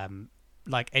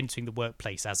like entering the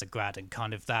workplace as a grad, and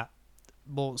kind of that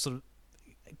more sort of,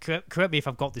 correct me if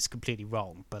I've got this completely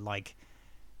wrong, but like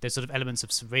there's sort of elements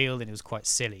of surreal and it was quite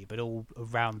silly, but all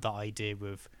around that idea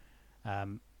of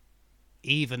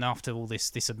even after all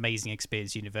this amazing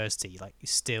experience at university, like you're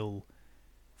still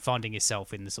finding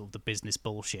yourself in the sort of the business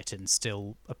bullshit and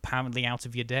still apparently out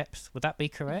of your depth. Would that be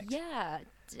correct? Yeah,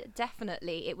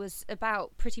 definitely. It was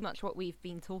about pretty much what we've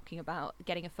been talking about,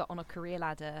 getting a foot on a career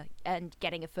ladder and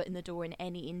getting a foot in the door in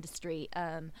any industry,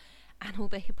 and all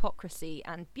the hypocrisy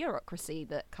and bureaucracy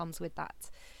that comes with that.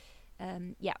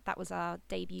 Yeah, that was our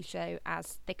debut show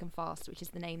as Thick and Fast, which is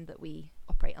the name that we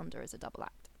operate under as a double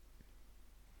act.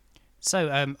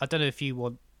 So I don't know if you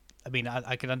want, I mean,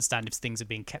 I can understand if things are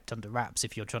being kept under wraps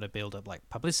if you're trying to build up like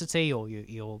publicity, or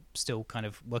you're still kind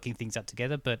of working things out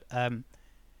together, but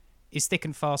is Thick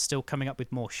and Fast still coming up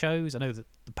with more shows? I know that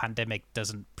the pandemic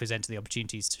doesn't present the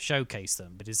opportunities to showcase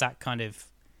them, but is that kind of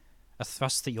a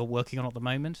thrust that you're working on at the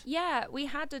moment? Yeah, we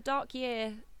had a dark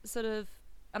year, sort of,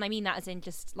 and I mean that as in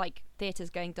just like theatres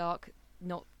going dark,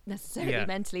 not necessarily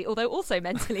mentally, although also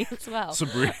mentally as well.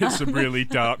 Some really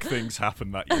dark things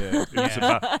happened that year.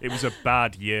 It was a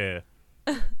bad year.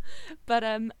 But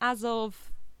as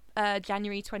of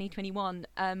January 2021,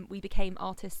 we became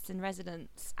artists in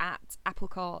residence at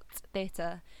Applecart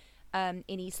Theatre in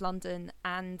East London,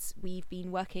 and we've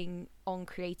been working on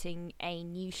creating a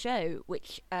new show,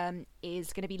 which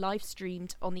is going to be live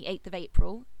streamed on the 8th of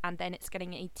April, and then it's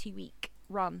getting a 2-week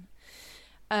run.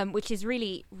 Which is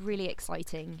really, really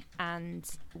exciting. And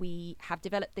we have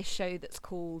developed this show that's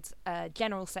called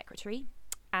General Secretary,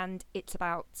 and it's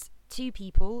about two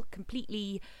people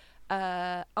completely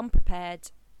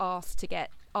unprepared, asked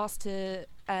to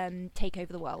take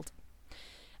over the world.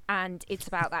 And it's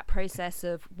about that process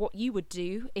of what you would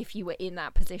do if you were in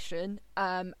that position.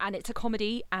 And it's a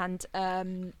comedy, and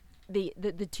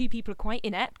the two people are quite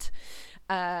inept.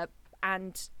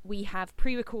 And we have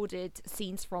pre-recorded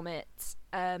scenes from it,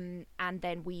 and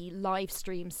then we live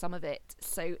stream some of it.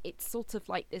 So it's sort of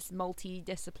like this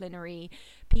multidisciplinary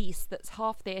piece that's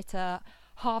half theatre,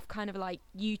 half kind of like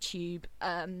YouTube,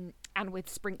 and with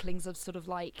sprinklings of sort of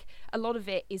like, a lot of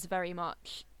it is very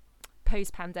much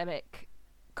post-pandemic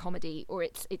comedy, or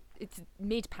it's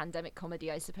mid-pandemic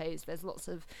comedy, I suppose. There's lots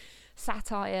of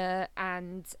satire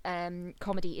and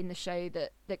comedy in the show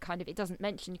that kind of, it doesn't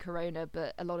mention corona,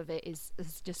 but a lot of it has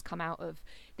just come out of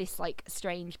this like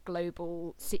strange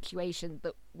global situation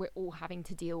that we're all having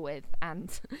to deal with,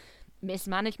 and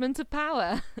mismanagement of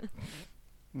power.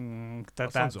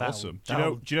 That sounds awesome.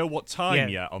 Do you know what time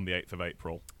yet on the 8th of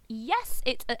April? Yes,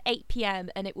 it's at 8 p.m.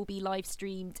 and it will be live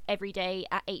streamed every day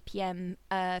at 8 p.m.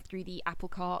 Through the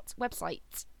Applecart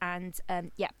website. And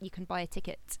you can buy a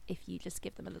ticket if you just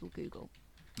give them a little Google.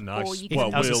 Nice.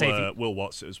 We'll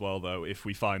watch it as well, though. If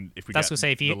we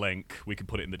get the link, we can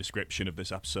put it in the description of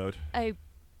this episode. Oh,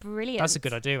 brilliant! That's a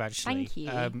good idea, actually. Thank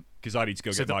you. Because I need to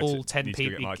go get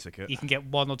my ticket. You can get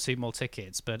 1 or 2 more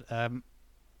tickets, but I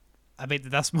mean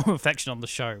that's more reflection on the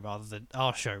show rather than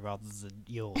our show rather than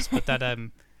yours. But that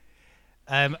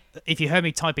if you heard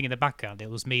me typing in the background, it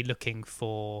was me looking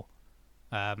for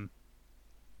it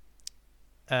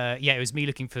was me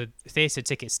looking for theatre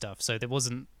ticket stuff. So it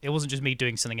wasn't just me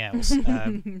doing something else.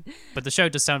 But the show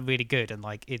does sound really good, and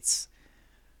like it's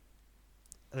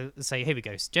say here we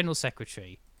go, General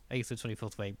Secretary, 8th to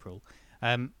 24th of April.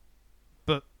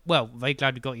 But very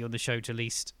glad we got you on the show to at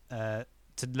least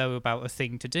to know about a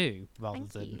thing to do rather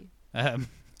than.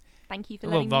 Thank you for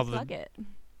letting me plug it.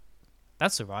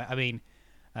 That's all right. I mean,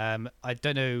 I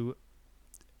don't know.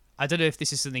 I don't know if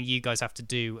this is something you guys have to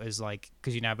do as like,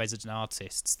 because you're now resident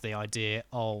artists, the idea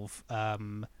of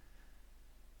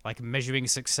like measuring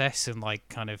success and like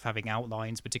kind of having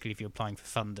outlines, particularly if you're applying for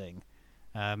funding.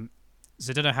 So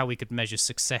I don't know how we could measure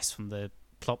success from the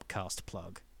Plopcast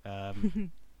plug.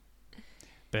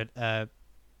 But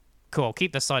cool, I'll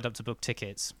keep the site up to book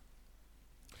tickets.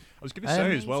 I was going to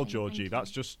say as well, Amazing, Georgie, thank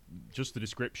that's just the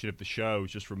description of the show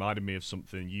just reminded me of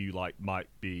something you like might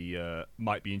be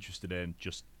interested in,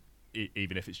 just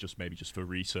even if it's just maybe just for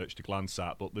research to glance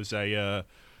at. But there's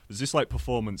this like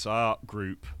performance art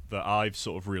group that I've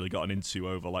sort of really gotten into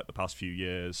over like the past few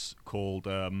years called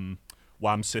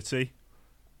Wham City.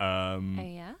 Oh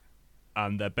yeah.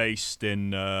 And they're based in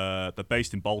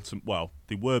Baltimore. Well,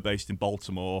 they were based in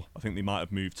Baltimore. I think they might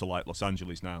have moved to like Los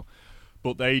Angeles now.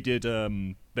 But they did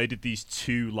these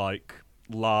two like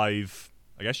live,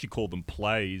 I guess you call them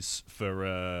plays for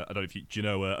I don't know if do you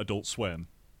know Adult Swim?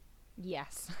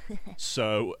 Yes.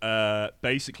 So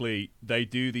basically they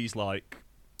do these like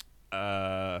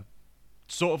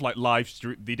sort of like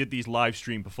they did these live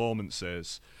stream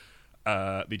performances.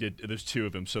 There's two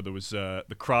of them. So there was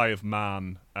the Cry of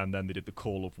Man, and then they did the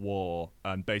Call of War.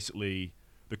 And basically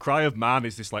the Cry of Man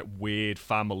is this like weird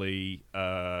family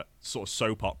sort of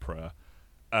soap opera.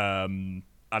 And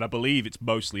I believe it's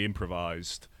mostly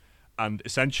improvised. And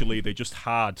essentially, they just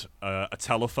had a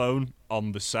telephone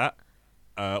on the set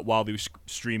while they were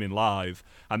streaming live,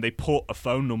 and they put a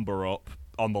phone number up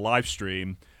on the live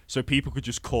stream so people could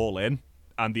just call in,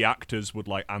 and the actors would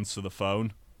like answer the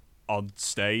phone on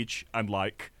stage and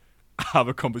like have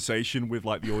a conversation with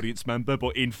like the audience member,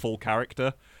 but in full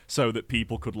character, so that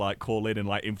people could like call in and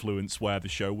like influence where the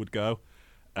show would go.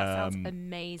 That sounds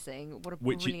amazing. What a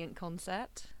brilliant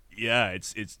concept. Yeah,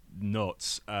 it's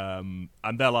nuts. And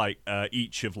they're like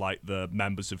each of like the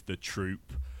members of the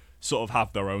troupe sort of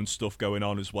have their own stuff going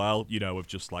on as well, you know, of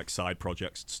just like side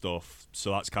projects and stuff. So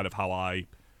that's kind of how I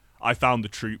found the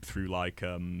troupe through like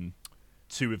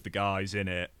two of the guys in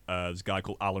it. There's a guy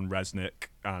called Alan Resnick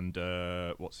and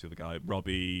what's the other guy?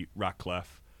 Robbie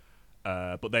Ratcliffe.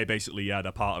 But they basically,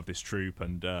 they're part of this troupe,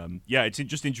 and it's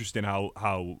just interesting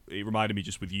how it reminded me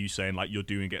just with you saying like you're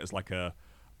doing it as like a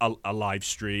live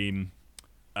stream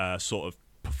sort of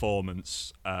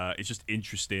performance. It's just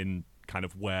interesting kind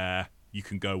of where you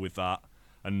can go with that,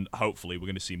 and hopefully we're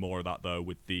going to see more of that though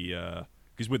with the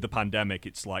because with the pandemic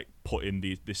it's like put in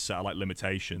this set of like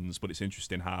limitations, but it's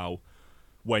interesting how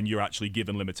when you're actually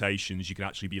given limitations, you can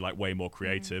actually be like way more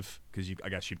creative because I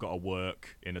guess you've got to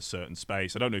work in a certain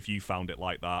space. I don't know if you found it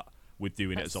like that with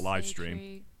doing it as a live stream.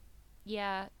 True.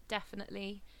 Yeah,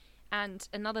 definitely. And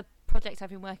another project I've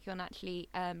been working on actually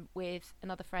with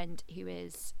another friend who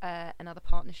is another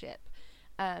partnership,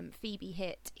 Phoebe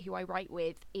Hitt, who I write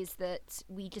with, is that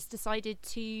we just decided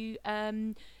to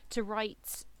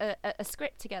write a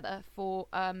script together for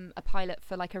a pilot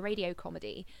for like a radio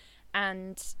comedy,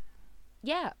 and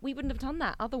yeah, we wouldn't have done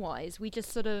that otherwise. We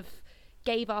just sort of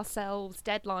gave ourselves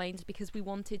deadlines because we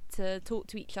wanted to talk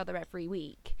to each other every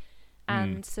week,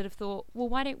 and sort of thought, well,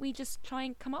 why don't we just try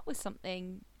and come up with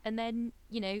something? And then,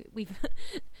 you know,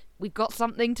 we've got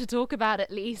something to talk about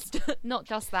at least. Not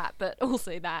just that, but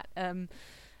also that.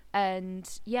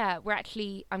 And yeah,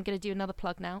 I'm going to do another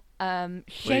plug now.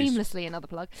 Shamelessly another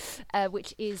plug,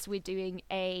 which is we're doing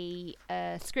a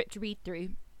script read through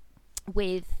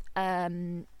with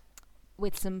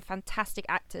some fantastic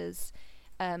actors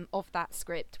of that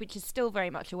script, which is still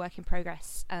very much a work in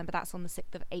progress. But that's on the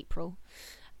 6th of April.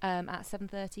 At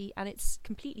 7:30, and it's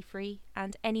completely free,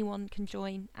 and anyone can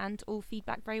join, and all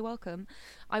feedback very welcome.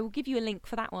 I will give you a link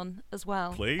for that one as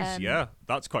well. Please, yeah,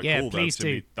 that's quite cool. Please though,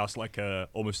 do. me. That's like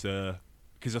almost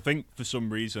because I think for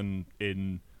some reason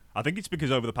I think it's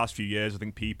because over the past few years, I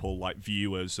think people like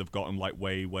viewers have gotten like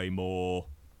way more.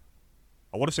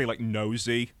 I want to say like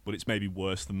nosy, but it's maybe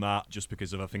worse than that. Just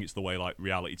because I think it's the way like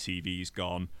reality TV's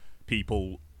gone.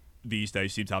 People these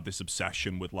days seem to have this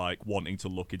obsession with like wanting to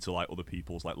look into like other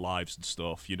people's like lives and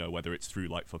stuff, you know, whether it's through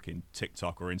like fucking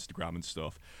TikTok or Instagram and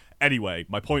stuff. Anyway,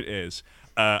 my point is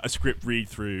a script read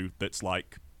through that's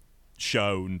like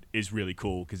shown is really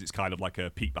cool because it's kind of like a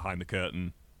peek behind the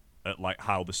curtain at like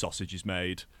how the sausage is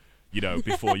made, you know,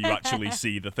 before you actually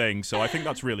see the thing. So I think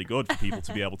that's really good for people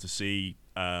to be able to see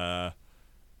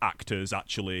actors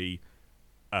actually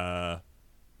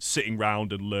sitting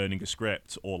around and learning a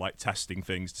script or like testing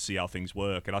things to see how things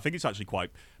work. And I think it's actually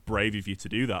quite brave of you to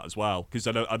do that as well, because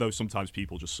I know sometimes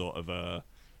people just sort of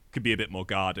could be a bit more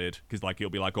guarded because like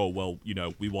it'll be like, oh well, you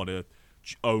know, we want to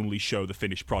only show the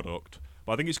finished product.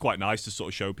 But I think it's quite nice to sort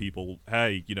of show people,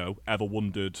 hey, you know, ever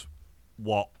wondered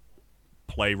what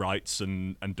playwrights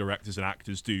and directors and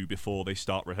actors do before they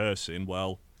start rehearsing?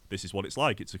 Well, this is what it's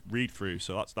like. It's a read through,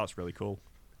 so that's really cool.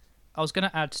 I was going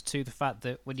to add to the fact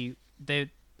that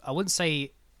I wouldn't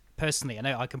say personally. I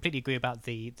know I completely agree about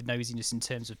the nosiness in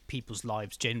terms of people's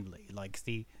lives generally, like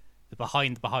the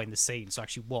behind the scenes. So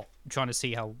actually, trying to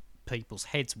see how people's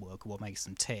heads work or what makes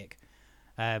them tick.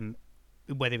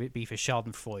 Whether it be for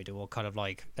Schadenfreude or kind of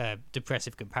like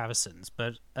depressive comparisons.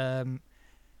 But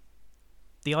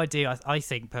the idea, I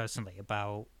think personally,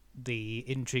 about the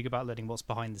intrigue about learning what's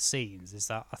behind the scenes is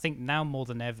that I think now more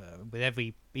than ever, with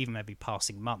every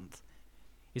passing month,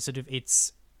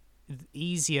 it's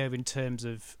easier in terms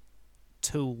of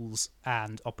tools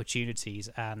and opportunities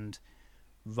and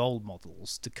role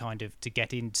models to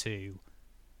get into,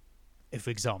 for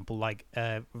example, like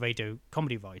radio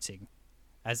comedy writing.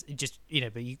 As just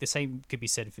but the same could be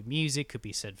said for music, could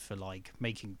be said for like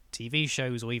making TV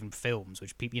shows or even films,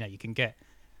 which people you can get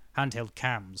handheld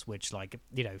cams, which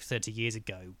 30 years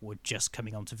ago were just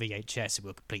coming onto VHS and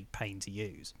were a complete pain to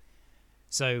use.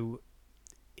 So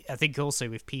I think also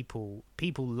with people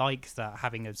like that,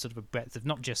 having a sort of a breadth of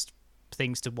not just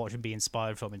things to watch and be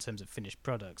inspired from in terms of finished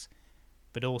products,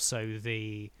 but also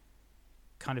the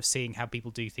kind of seeing how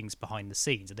people do things behind the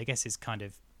scenes. And I guess it's kind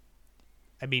of,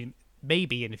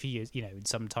 maybe in a few years, in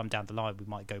some time down the line, we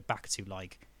might go back to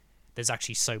like, there's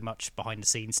actually so much behind the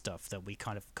scenes stuff that we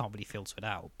kind of can't really filter it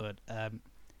out. But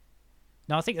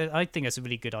no, I think that's a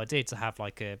really good idea to have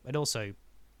and also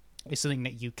it's something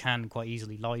that you can quite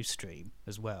easily live stream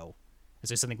as well.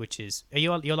 So something which is,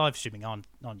 you're live streaming, aren't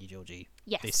you, Georgie?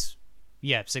 Yes.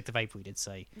 6th of April, we did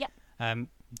say. Yeah.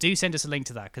 Do send us a link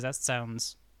to that, because that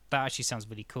actually sounds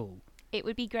really cool. It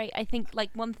would be great. I think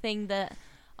one thing that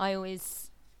I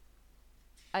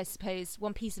suppose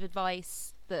one piece of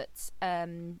advice that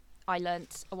I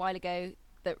learnt a while ago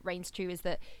that reigns true is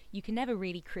that you can never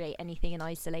really create anything in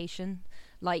isolation.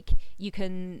 Like you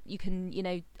can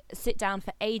sit down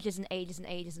for ages and ages and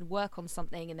ages and work on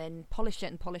something and then polish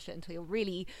it until you're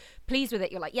really pleased with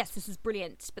it. You're like, yes, this is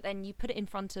brilliant. But then you put it in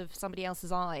front of somebody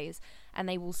else's eyes and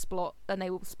they will spot a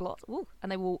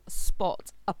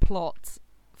plot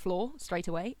flaw straight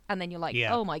away, and then you're like,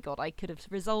 oh my god, I could have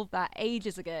resolved that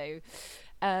ages ago.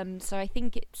 So I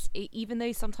think even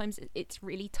though sometimes it's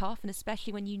really tough, and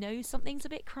especially when something's a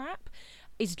bit crap,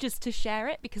 is just to share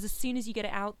it, because as soon as you get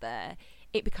it out there,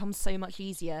 it becomes so much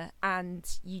easier,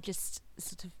 and you just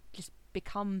sort of just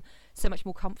become so much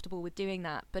more comfortable with doing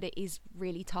that. But it is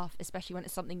really tough, especially when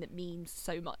it's something that means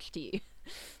so much to you.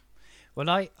 Well,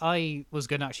 I was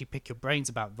going to actually pick your brains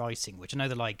about writing, which I know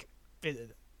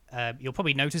that you'll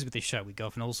probably notice with this show we go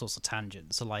off on all sorts of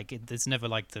tangents. So there's never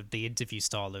the interview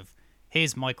style of,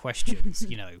 here's my questions,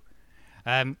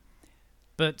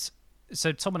 But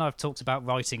so Tom and I have talked about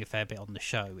writing a fair bit on the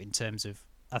show in terms of,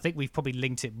 I think we've probably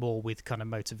linked it more with kind of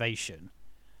motivation.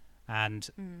 And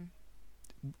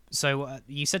so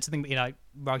you said something,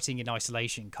 writing in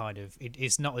isolation kind of, it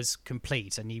is not as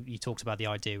complete. And you talked about the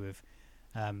idea of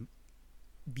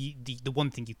the one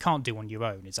thing you can't do on your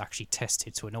own is actually test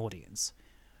it to an audience.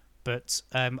 But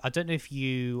I don't know if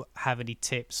you have any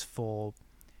tips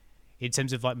in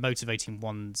terms of motivating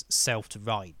one's self to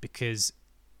write, because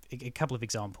a couple of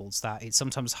examples that it's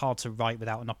sometimes hard to write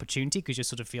without an opportunity because you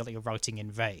sort of feel like you're writing in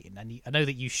vain. And I know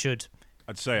that you should.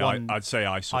 I'd say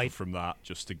I suffer from that.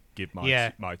 Just to give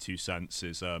my 2 cents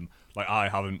is I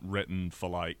haven't written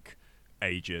for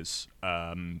ages,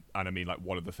 and I mean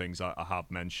one of the things I have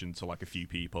mentioned to a few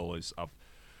people is I've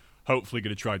hopefully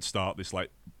going to try and start this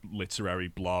literary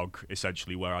blog,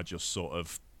 essentially, where I just sort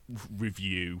of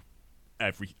review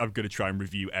I'm going to try and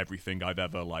review everything I've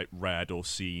ever read or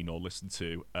seen or listened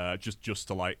to, just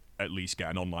to at least get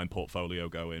an online portfolio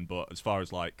going. But as far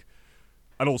as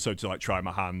and also to try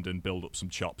my hand and build up some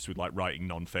chops with writing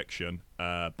non-fiction.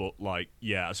 But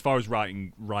as far as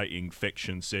writing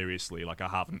fiction seriously, I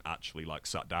haven't actually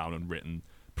sat down and written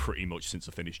pretty much since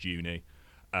I finished uni.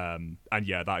 And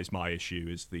that is my issue,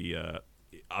 is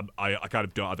I kind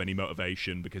of don't have any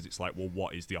motivation, because it's well,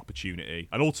 what is the opportunity?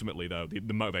 And ultimately, though,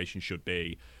 the motivation should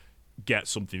be get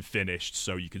something finished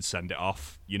so you can send it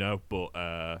off,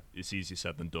 but it's easier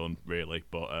said than done, really.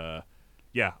 But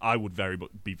I would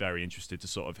be very interested to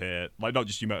sort of hear not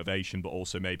just your motivation, but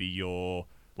also maybe your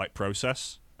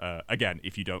process. Again,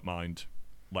 if you don't mind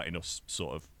letting us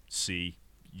sort of see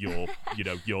your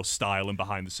your style and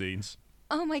behind the scenes.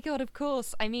 Oh my god, of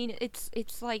course. I mean, it's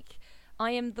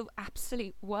I am the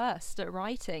absolute worst at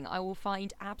writing. I will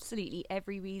find absolutely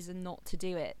every reason not to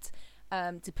do it,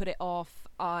 to put it off.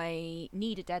 I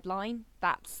need a deadline,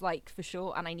 that's for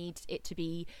sure, and I need it to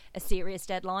be a serious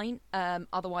deadline.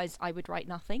 Otherwise, I would write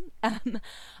nothing.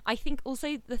 I think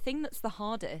also the thing that's the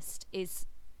hardest is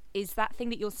is that thing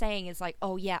that you're saying is like,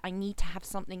 oh yeah, I need to have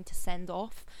something to send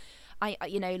off.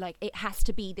 You know, like, it has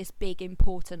to be this big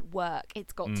important work.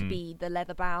 It's got to be the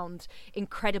leather-bound,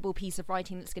 incredible piece of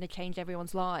writing that's going to change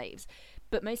everyone's lives.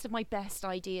 But most of my best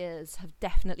ideas have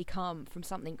definitely come from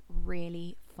something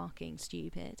really fucking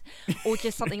stupid, or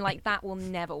just something like that will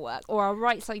never work. Or I'll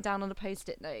write something down on a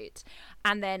post-it note,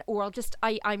 and then, or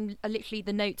I'm literally,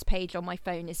 the notes page on my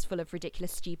phone is full of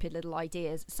ridiculous, stupid little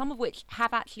ideas, some of which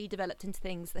have actually developed into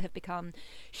things that have become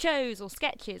shows or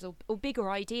sketches or bigger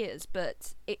ideas.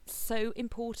 But it's so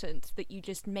important that you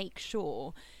just make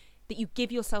sure that you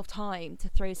give yourself time to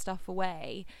throw stuff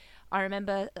away. I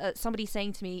remember somebody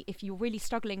saying to me, if you're really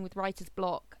struggling with writer's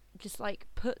block, just like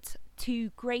put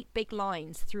 2 great big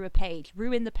lines through a page,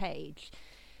 ruin the page,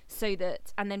 so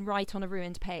that, and then write on a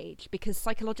ruined page, because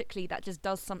psychologically that just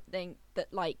does something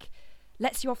that like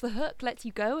lets you off the hook, lets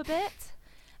you go a bit.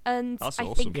 And That's I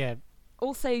awesome. think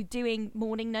also doing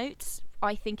morning notes,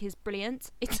 I think, is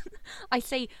brilliant. It's I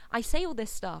say all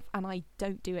this stuff and I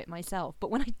don't do it myself,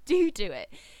 but when I do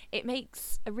it, it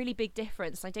makes a really big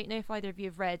difference. I don't know if either of you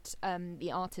have read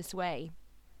The Artist's Way,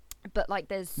 but like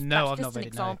that's just an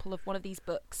example of one of these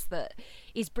books that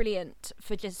is brilliant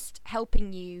for just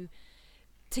helping you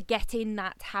to get in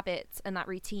that habit and that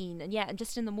routine. And and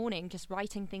just in the morning, just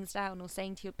writing things down, or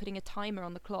saying to you, putting a timer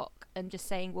on the clock and just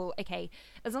saying, well, okay,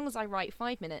 as long as I write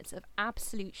 5 minutes of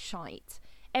absolute shite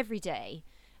every day,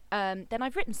 then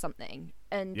I've written something.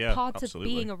 And part of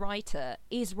being a writer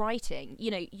is writing.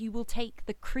 You know, you will take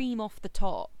the cream off the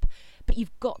top, but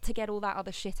you've got to get all that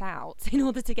other shit out in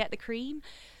order to get the cream.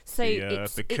 So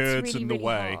it's curds really, in the really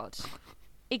way. hard.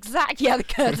 Exactly, the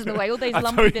curds in the way, all those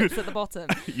lumpy bits at the bottom.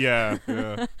 Yeah.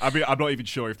 I mean, I'm not even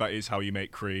sure if that is how you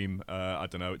make cream. I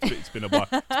don't know. It's been a while.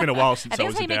 It's been a while since I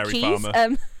was a dairy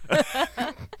farmer.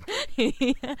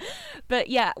 But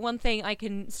yeah, one thing I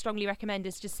can strongly recommend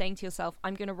is just saying to yourself,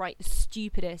 I'm going to write the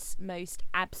stupidest, most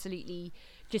absolutely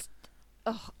just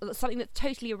something that's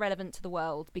totally irrelevant to the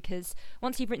world, because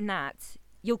once you've written that,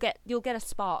 you'll get a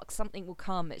spark, something will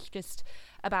come. It's just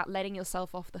about letting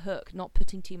yourself off the hook, not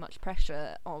putting too much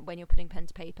pressure on when you're putting pen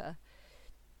to paper.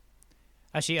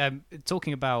 Actually,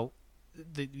 talking about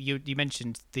you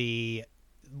mentioned the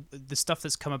stuff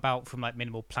that's come about from like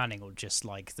minimal planning, or just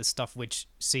like the stuff which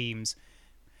seems,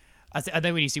 I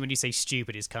know when you say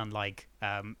stupid, it's kind of like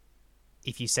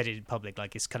if you said it in public,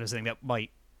 like it's kind of something that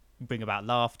might bring about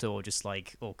laughter or just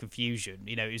like, or confusion,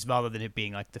 you know, is rather than it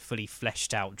being like the fully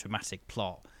fleshed out dramatic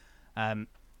plot.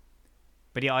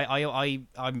 But yeah,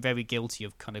 I'm very guilty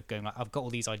of kind of going like, I've got all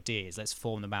these ideas, let's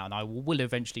form them out, and I will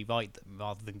eventually write them,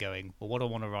 rather than going, well, what do I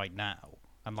want to write now?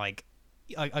 And like,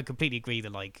 I completely agree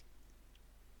that like,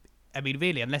 I mean,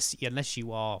 really, unless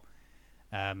you are,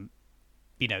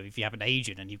 you know, if you have an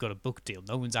agent and you've got a book deal,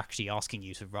 no one's actually asking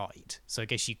you to write. So I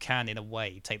guess you can, in a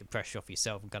way, take the pressure off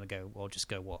yourself and kind of go, well, just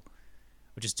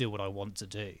do what I want to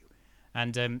do.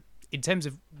 And in terms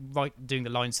of doing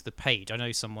the lines to the page, I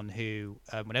know someone who,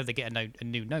 whenever they get a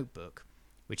new notebook,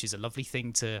 which is a lovely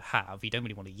thing to have, you don't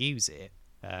really want to use it,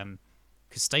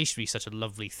 because stationery is such a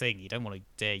lovely thing. You don't want to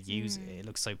dare use it. It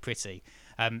looks so pretty.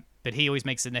 But he always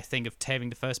makes a thing of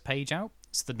tearing the first page out,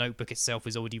 so the notebook itself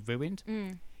is already ruined.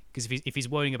 Because if he's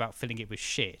worrying about filling it with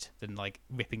shit, then like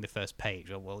ripping the first page,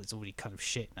 well, it's already kind of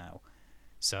shit now.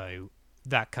 So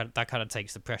that kind of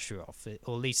takes the pressure off it,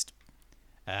 or at least,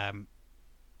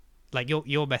 like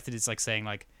your method is like saying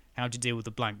like, how do you deal with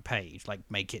a blank page? Like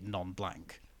make it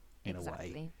non-blank in a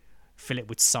way, fill it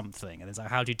with something, and it's like,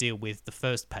 how do you deal with the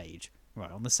first page? Right,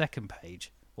 on the second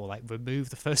page, or like remove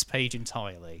the first page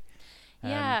entirely.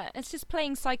 Yeah, it's just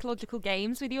playing psychological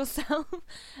games with yourself,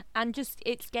 and just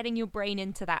it's getting your brain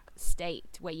into that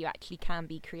state where you actually can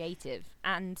be creative.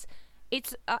 And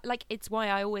it's it's why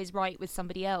I always write with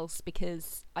somebody else,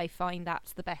 because I find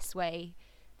that's the best way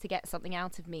to get something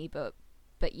out of me. But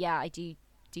yeah, I do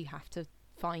have to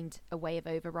find a way of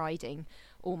overriding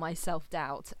all my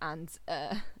self-doubt and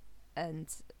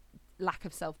lack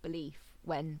of self-belief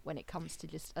when it comes to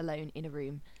just alone in a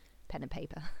room, pen and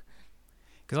paper.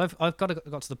 Because I've got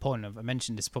to the point of, I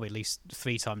mentioned this probably at least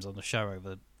 3 times on the show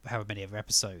over however many other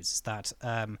episodes, that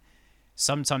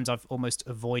sometimes I've almost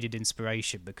avoided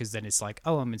inspiration, because then it's like,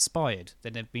 oh, I'm inspired.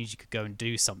 Then it means you could go and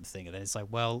do something. And then it's like,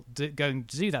 well, going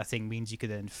to do that thing means you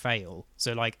could then fail.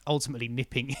 So like ultimately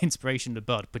nipping inspiration in the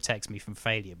bud protects me from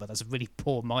failure. But that's a really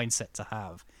poor mindset to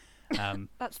have.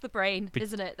 That's the brain,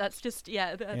 isn't it? That's just,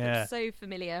 that's so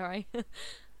familiar. I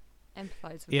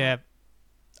empathize with that.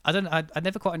 I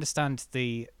never quite understand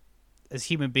as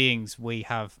human beings, we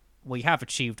have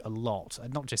achieved a lot,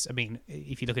 and not just, I mean,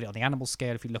 if you look at it on the animal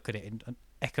scale, if you look at it in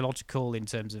ecological, in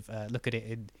terms of look at it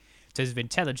in terms of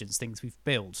intelligence, things we've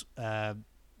built,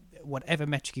 whatever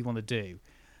metric you want to do,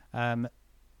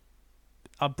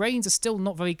 our brains are still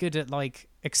not very good at like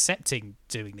accepting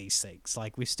doing these things.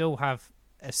 Like we still have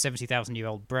a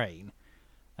 70,000-year-old brain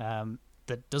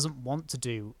that doesn't want to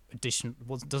do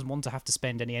doesn't want to have to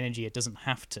spend any energy it doesn't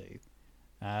have to,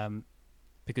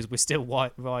 because we're still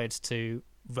wired to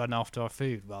run after our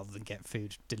food rather than get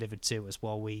food delivered to us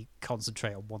while we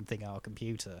concentrate on one thing on our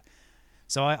computer.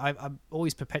 So I'm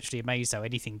always perpetually amazed how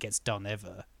anything gets done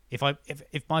ever. If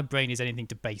my brain is anything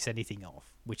to base anything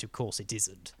off, which of course it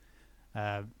isn't,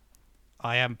 I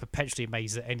am perpetually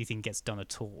amazed that anything gets done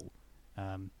at all.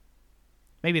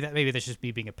 Maybe that's just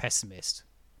me being a pessimist,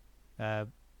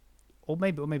 or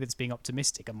maybe it's being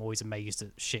optimistic. I'm always amazed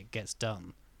that shit gets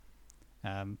done.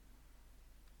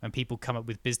 And people come up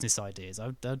with business ideas.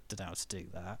 I don't know how to do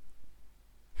that.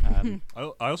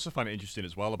 I also find it interesting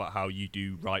as well about how you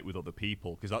do write with other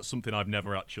people, because that's something I've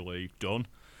never actually done.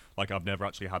 Like I've never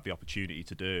actually had the opportunity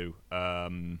to do. I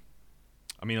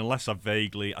mean, unless I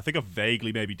think I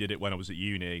vaguely maybe did it when I was at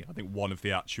uni. I think one of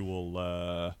the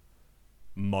actual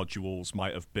modules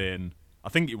might have been, I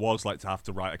think it was like to have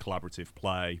to write a collaborative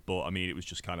play, but I mean, it was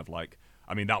just kind of like,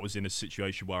 I mean, that was in a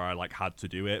situation where I like had to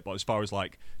do it. But as far as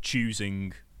like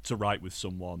choosing to write with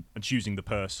someone and choosing the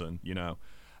person, you know,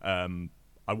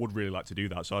 I would really like to do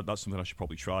that. So that's something I should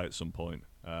probably try at some point.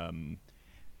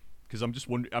 Because I'm just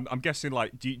wondering, I'm guessing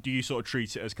like, do you sort of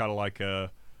treat it as kind of like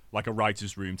a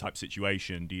writer's room type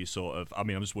situation? Do you sort of, I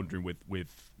mean, I'm just wondering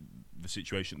with the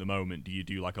situation at the moment, do you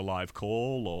do like a live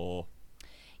call or?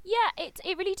 Yeah, it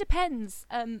really depends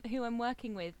who I'm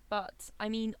working with. But I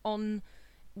mean,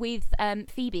 with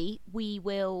Phoebe, we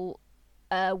will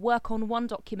work on one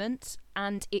document,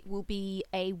 and it will be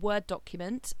a Word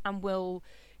document, and we'll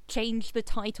change the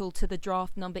title to the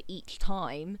draft number each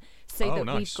time, so that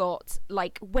nice. We've got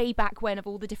like way back when of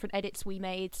all the different edits we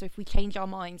made. So if we change our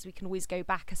minds, we can always go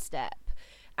back a step,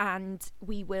 and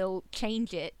we will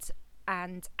change it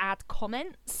and add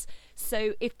comments.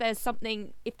 So if there's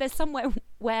somewhere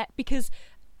where, because,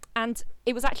 and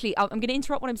it was actually, I'm going to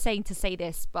interrupt what I'm saying to say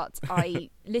this, but I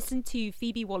listened to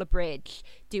Phoebe Waller-Bridge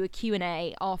do a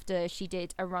Q&A after she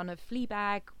did a run of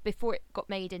Fleabag before it got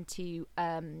made into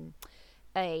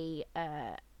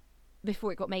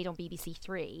before it got made on BBC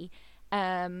Three,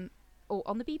 or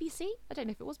on the BBC. I don't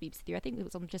know if it was BBC Three. I think it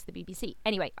was on just the BBC.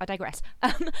 Anyway, I digress.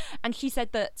 And she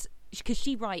said that because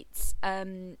she writes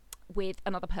with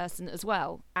another person as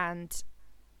well, and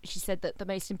she said that the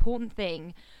most important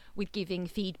thing with giving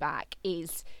feedback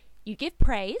is you give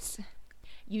praise,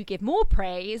 you give more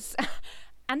praise,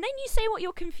 and then you say what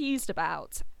you're confused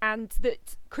about, and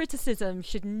that criticism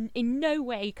should in no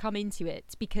way come into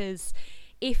it, because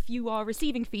if you are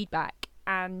receiving feedback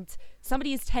and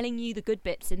somebody is telling you the good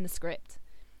bits in the script,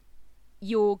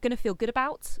 you're going to feel good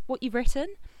about what you've written,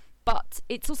 but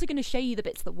it's also going to show you the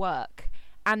bits that work.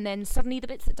 And then suddenly the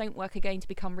bits that don't work are going to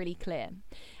become really clear.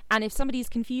 And if somebody's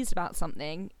confused about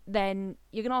something, then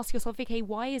you're going to ask yourself, okay,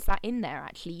 why is that in there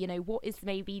actually? You know, what is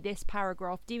maybe this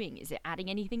paragraph doing? Is it adding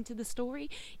anything to the story?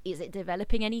 Is it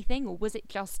developing anything? Or was it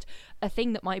just a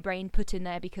thing that my brain put in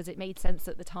there because it made sense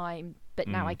at the time, but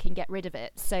now I can get rid of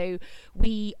it? So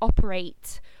we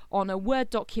operate on a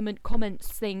Word document comments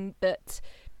thing, but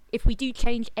if we do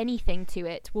change anything to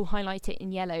it, we'll highlight it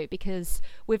in yellow, because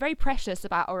we're very precious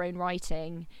about our own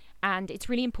writing, and it's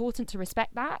really important to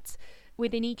respect that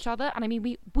within each other. And I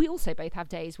mean, we also both have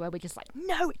days where we're just like,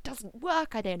 no, it doesn't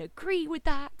work, I don't agree with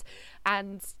that.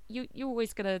 And you're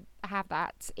always going to have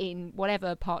that in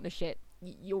whatever partnership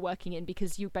you're working in,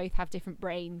 because you both have different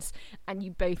brains and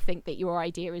you both think that your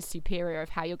idea is superior of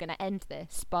how you're going to end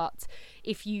this. But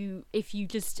if you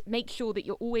just make sure that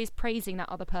you're always praising that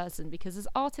other person, because as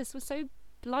artists we're so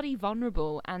bloody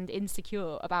vulnerable and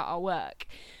insecure about our work.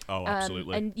 Oh,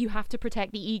 absolutely. And you have to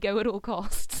protect the ego at all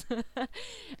costs.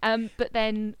 But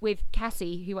then with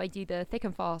Cassie, who I do the Thick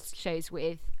and Fast shows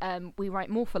with, we write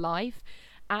more for live,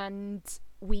 and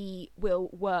we will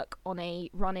work on a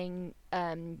running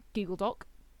Google Doc,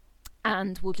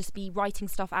 and we'll just be writing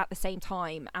stuff at the same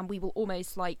time, and we will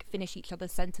almost like finish each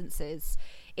other's sentences.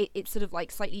 It's sort of like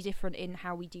slightly different in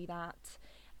how we do that,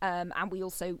 and we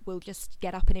also will just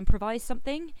get up and improvise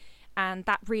something, and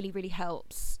that really, really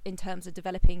helps in terms of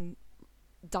developing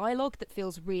dialogue that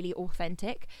feels really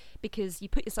authentic, because you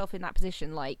put yourself in that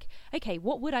position like, okay,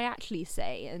 what would I actually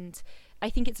say? And I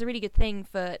think it's a really good thing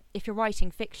for, if you're writing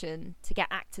fiction, to get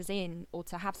actors in, or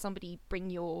to have somebody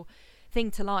bring your thing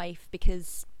to life,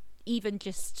 because even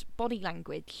just body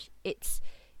language, it's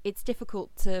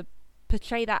difficult to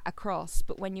portray that across,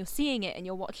 but when you're seeing it and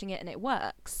you're watching it and it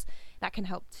works, that can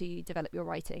help to develop your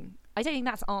writing. I don't think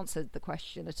that's answered the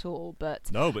question at all,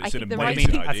 but no, but it's an the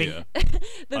amazing writing, idea.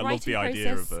 the I love the writing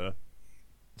idea process, of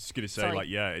just gonna say Sorry. like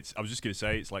I was just gonna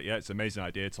say it's like it's an amazing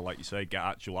idea to, like you say, get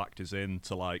actual actors in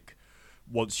to, like,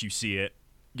 once you see it,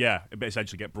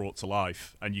 essentially get brought to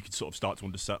life, and you can sort of start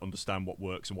to understand what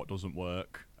works and what doesn't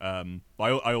work. I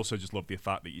also just love the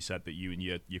fact that you said that you and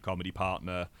your comedy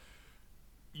partner,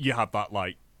 you have that,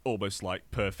 like, almost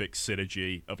like perfect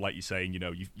synergy of, like you're saying,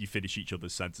 you finish each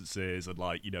other's sentences, and,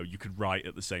 like, you could write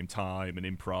at the same time and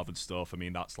improv and stuff. I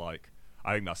mean,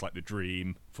 I think that's like the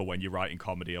dream for when you're writing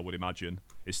comedy, I would imagine,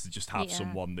 is to just have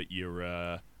someone that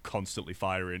you're constantly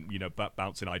firing,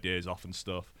 bouncing ideas off and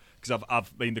stuff. Because I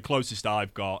mean, the closest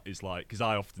I've got is, like, because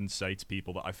I often say to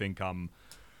people that I think I'm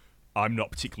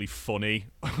not particularly funny,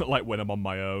 like, when I'm on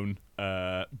my own.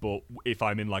 But if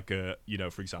I'm in, like,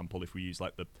 for example, if we use,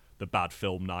 like, the bad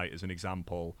film night as an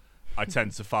example, I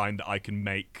tend to find that I can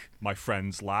make my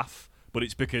friends laugh, but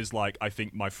it's because, like, I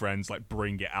think my friends, like,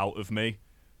 bring it out of me.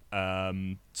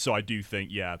 So I do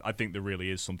think, I think there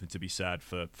really is something to be said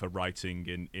for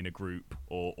writing in a group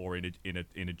or in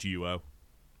a duo.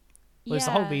 Well, it's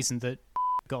the whole reason that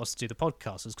got us to do the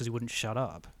podcast was because he wouldn't shut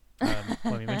up.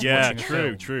 When we went Yeah, watching a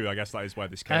film. true. I guess that is where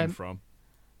this came from.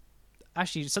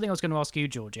 Actually, something I was going to ask you,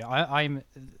 Georgia. I'm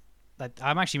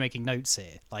actually making notes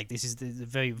here. Like, this is the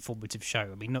very informative show.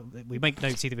 I mean, we make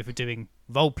notes either if we're doing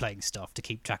role-playing stuff to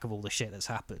keep track of all the shit that's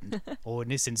happened, or in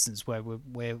this instance where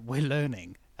we're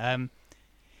learning.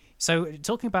 So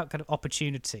talking about kind of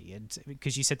opportunity, and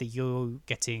because you said that you're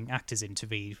getting actors in to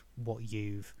read what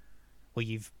you've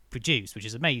produced, which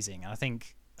is amazing. And I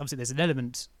think obviously there's an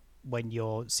element when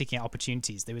you're seeking out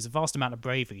opportunities. There is a vast amount of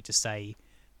bravery to say,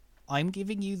 I'm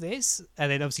giving you this, and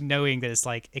then obviously knowing that it's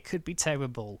like, it could be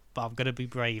terrible, but I'm going to be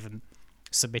brave and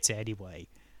submit it anyway.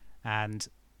 And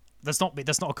that's not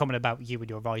a comment about you and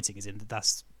your writing, as in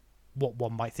that's what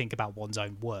one might think about one's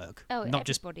own work. Oh, not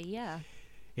everybody, yeah.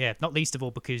 Yeah, not least of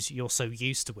all because you're so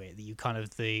used to it that you kind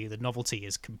of the novelty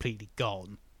is completely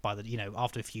gone by the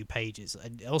after a few pages.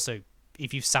 And also,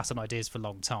 if you've sat on ideas for a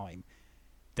long time,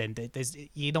 then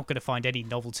you're not going to find any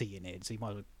novelty in it, so you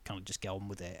might kind of just get on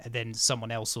with it. And then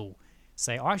someone else will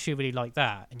say, I actually really like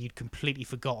that, and you'd completely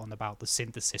forgotten about the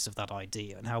synthesis of that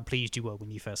idea and how pleased you were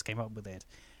when you first came up with it.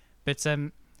 But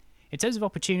in terms of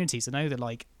opportunities, I know that,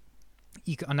 like,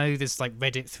 I know there's, like,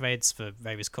 Reddit threads for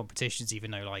various competitions,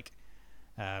 even though, like,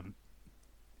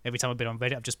 every time I've been on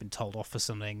Reddit, I've just been told off for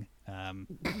something.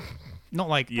 Not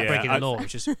like breaking the law,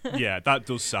 which is... Yeah, that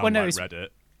does sound like Reddit.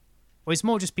 Well, it's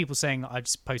more just people saying, I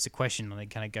just post a question and they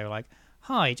kind of go like,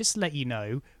 hi, just to let you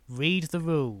know, read the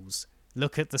rules,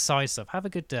 look at the side stuff, have a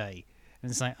good day.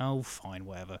 And it's like, oh, fine,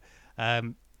 whatever.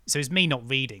 So it's me not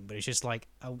reading, but it's just like,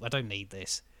 oh, I don't need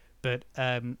this. But,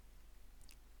 and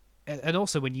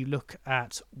also when you look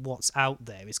at what's out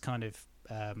there, it's kind of,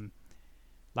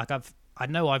 like I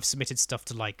know I've submitted stuff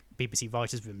to, like, BBC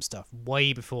Writers' Room stuff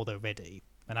way before they're ready,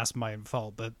 and that's my own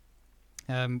fault, but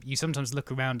you sometimes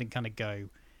look around and kind of go,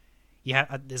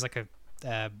 there's like a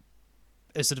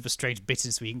sort of a strange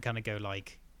bitterness where you can kind of go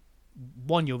like,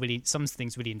 one, some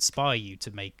things really inspire you to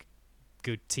make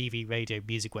good TV, radio,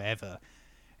 music, whatever,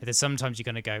 and then sometimes you're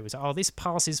going to go, oh, this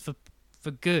passes for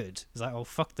good. It's like, oh,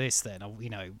 fuck this then.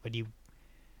 When you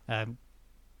kind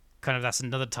of, that's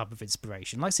another type of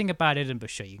inspiration. Like seeing a bad Edinburgh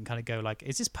show, you can kind of go like,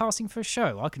 is this passing for a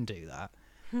show? I can do that.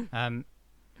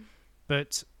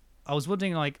 But I was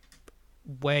wondering, like,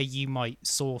 where you might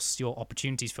source your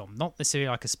opportunities from, not necessarily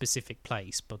like a specific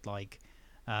place, but like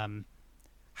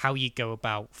how you go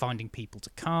about finding people to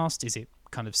cast. Is it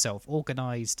kind of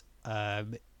self-organized? Are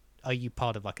you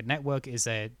part of like a network? Is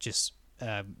there just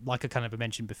like I kind of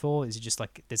mentioned before, is it just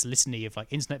like there's a litany of like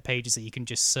internet pages that you can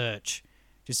just search,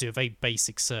 just do a very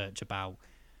basic search about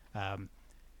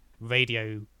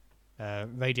radio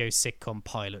sitcom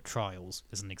pilot trials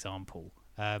as an example?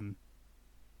 To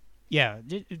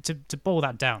boil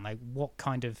that down, like, what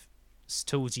kind of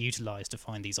tools do you utilize to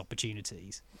find these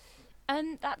opportunities?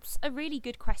 That's a really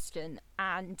good question,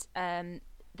 and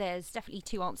there's definitely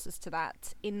two answers to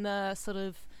that. In the sort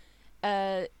of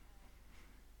the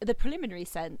preliminary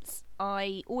sense,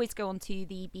 I always go onto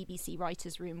the BBC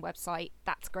Writers' Room website.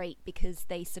 That's great because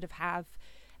they sort of have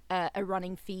a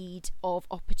running feed of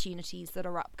opportunities that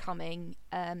are upcoming,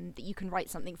 that you can write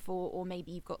something for, or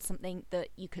maybe you've got something that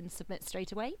you can submit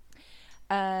straight away.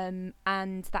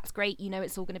 And that's great.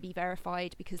 It's all going to be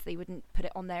verified because they wouldn't put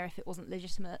it on there if it wasn't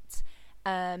legitimate.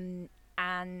 And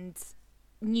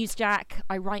Newsjack,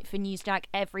 I write for Newsjack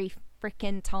every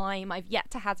freaking time. I've yet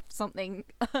to have something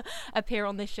appear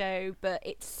on this show, but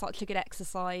it's such a good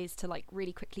exercise to, like,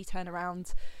 really quickly turn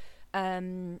around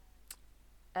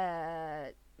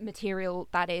material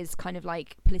that is kind of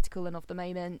like political and of the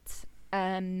moment.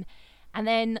 And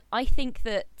then I think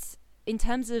that in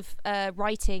terms of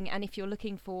writing, and if you're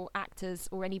looking for actors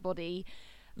or anybody,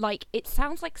 like, it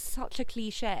sounds like such a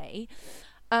cliche,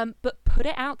 but put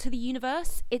it out to the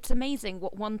universe. It's amazing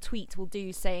what one tweet will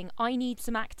do, saying, I need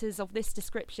some actors of this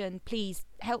description, please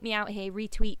help me out here,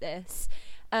 retweet this.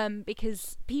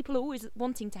 Because people are always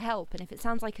wanting to help, and if it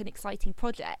sounds like an exciting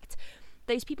project,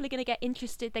 those people are going to get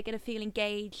interested, they're going to feel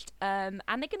engaged, and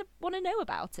they're going to want to know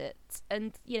about it.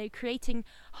 And, you know, creating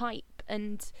hype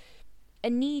and a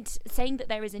need, saying that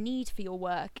there is a need for your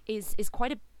work is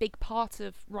quite a big part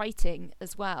of writing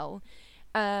as well.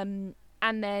 And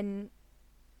then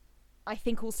I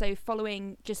think also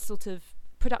following just sort of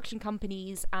production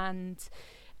companies and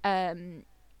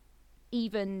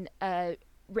even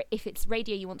if it's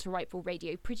radio you want to write for,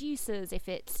 radio producers. If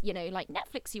it's, you know, like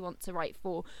Netflix you want to write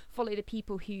for, follow the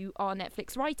people who are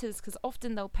Netflix writers, because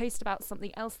often they'll post about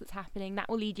something else that's happening that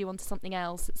will lead you onto something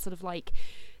else. It's sort of like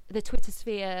the Twitter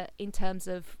sphere in terms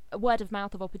of word of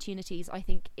mouth of opportunities. I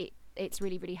think it's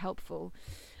really, really helpful.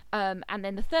 And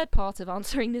then the third part of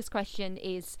answering this question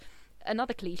is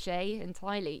another cliche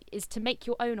entirely, is to make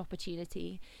your own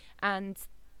opportunity. And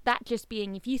that just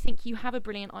being, if you think you have a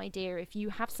brilliant idea, if you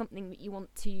have something that you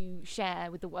want to share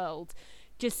with the world,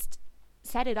 just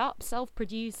set it up,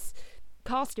 self-produce,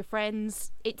 cast your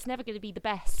friends. It's never going to be the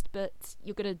best, but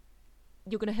you're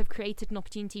gonna have created an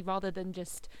opportunity, rather than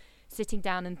just sitting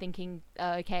down and thinking,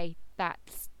 okay, that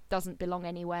doesn't belong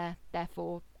anywhere,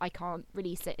 therefore I can't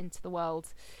release it into the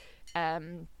world.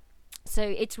 So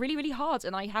it's really, really hard,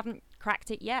 and I haven't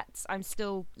cracked it yet. I'm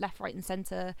still left, right and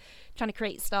centre trying to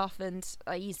create stuff, and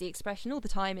I use the expression all the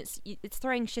time, it's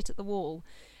throwing shit at the wall.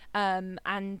 And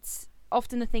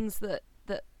often the things that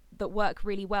work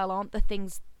really well aren't the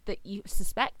things that you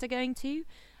suspect are going to.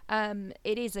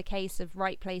 It is a case of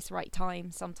right place, right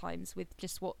time sometimes, with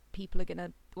just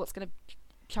what's gonna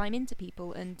chime into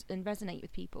people and resonate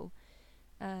with people.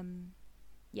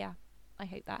 Yeah, I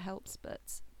hope that helps,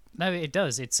 but... No, it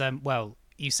does. It's well,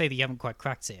 you say that you haven't quite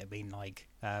cracked it. I mean, like,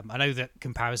 I know that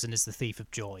comparison is the thief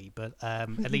of joy, but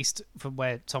at least from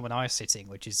where Tom and I are sitting,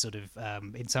 which is sort of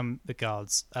in some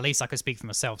regards, at least I can speak for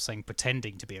myself, saying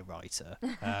pretending to be a writer.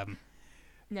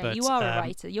 No, but, you are a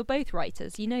writer. You're both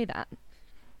writers. You know that.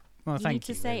 Well, you thank need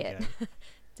to you. say it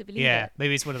to believe it. Yeah,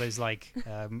 maybe it's one of those like.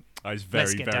 It's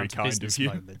very, very kind of you.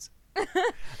 Moments.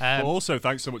 But also,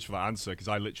 thanks so much for that answer, because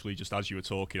I literally just, as you were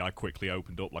talking, I quickly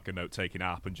opened up like a note-taking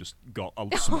app and just got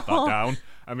some of that down.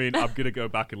 I mean, I'm going to go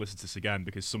back and listen to this again,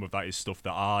 because some of that is stuff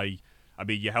that I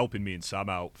mean, you're helping me and Sam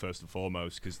out, first and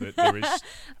foremost, because there is,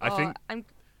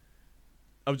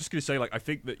 I was just going to say, like, I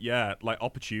think that, yeah, like,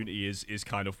 opportunity is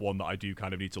kind of one that I do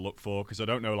kind of need to look for, because I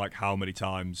don't know, like, how many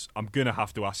times, I'm going to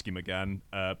have to ask him again,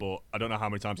 but I don't know how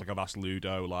many times, like, I've asked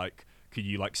Ludo, like, could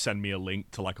you, like, send me a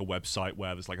link to, like, a website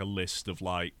where there's, like, a list of,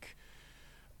 like,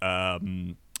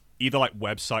 either, like,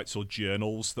 websites or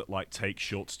journals that, like, take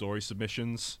short story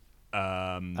submissions.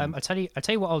 I tell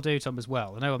you what I'll do, Tom, as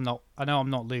well. I know I'm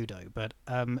not Ludo, but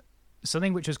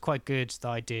something which was quite good that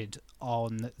I did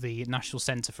on the National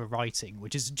Centre for Writing,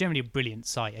 which is generally a brilliant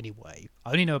site anyway.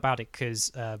 I only know about it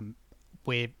because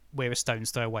we're a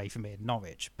stone's throw away from it in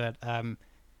Norwich, but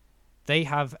they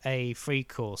have a free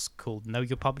course called Know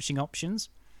Your Publishing Options,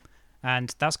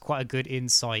 and that's quite a good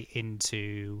insight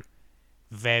into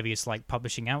various like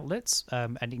publishing outlets,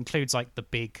 and it includes like the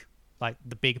big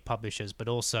publishers, but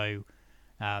also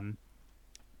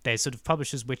there's sort of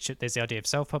publishers which there's the idea of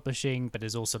self-publishing, but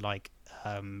there's also like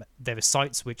there are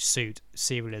sites which suit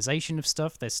serialization of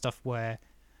stuff. There's stuff where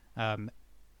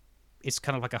it's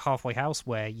kind of like a halfway house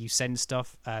where you send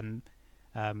stuff and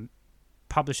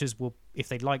publishers will, if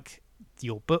they like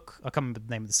your book, I can't remember the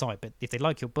name of the site, but if they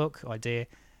like your book idea,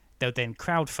 they'll then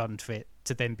crowdfund for it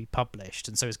to then be published.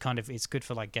 And so it's good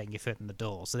for like getting your foot in the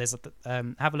door. So there's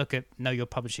have a look at Know Your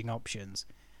Publishing Options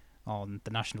on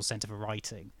the National Centre for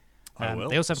Writing. I will.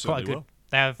 They also have quite a good. Will.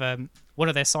 They have one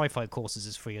of their sci-fi courses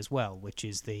is free as well, which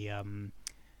is the I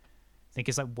think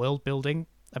it's like world building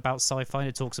about sci-fi. And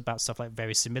it talks about stuff like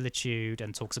verisimilitude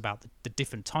and talks about the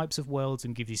different types of worlds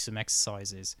and gives you some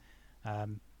exercises.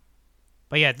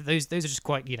 But yeah, those are just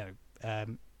quite, you know,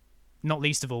 not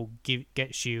least of all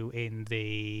gets you in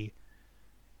the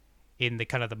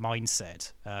kind of the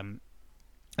mindset.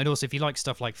 And also, if you like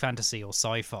stuff like fantasy or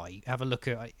sci-fi, have a look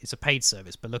at, it's a paid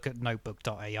service, but look at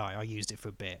Notebook.ai. I used it for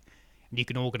a bit. And you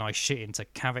can organise shit into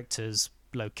characters,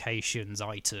 locations,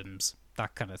 items,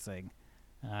 that kind of thing.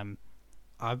 I'm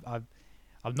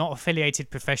not affiliated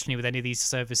professionally with any of these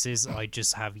services. I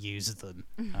just have used them.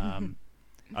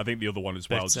 I think the other one as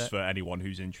well, But, just for anyone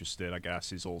who's interested, I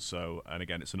guess, is also, and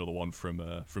again, it's another one from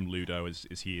Ludo, is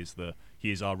he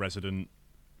is our resident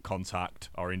contact,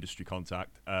 our industry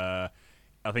contact.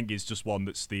 I think it's just one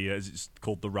that's it's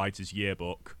called the Writer's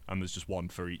Yearbook, and there's just one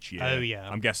for each year. Oh, yeah.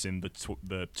 I'm guessing the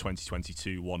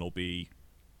 2022 one will be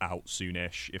out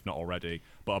soonish, if not already.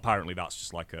 But apparently that's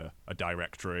just like a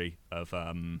directory of,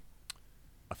 I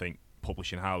think,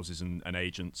 publishing houses and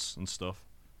agents and stuff.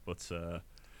 But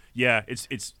yeah,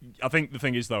 it's. I think the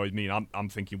thing is though, I mean, I'm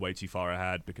thinking way too far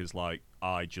ahead because like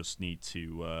I just need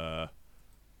to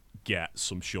get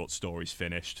some short stories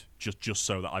finished just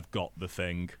so that I've got the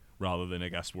thing, rather than I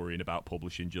guess worrying about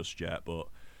publishing just yet. But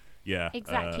yeah,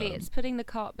 Exactly, it's putting the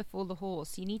cart before the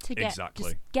horse. You need to just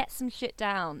get some shit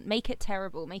down, make it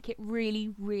terrible, make it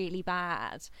really, really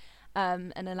bad,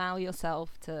 and allow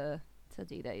yourself to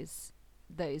do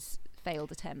those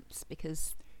failed attempts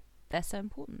because they're so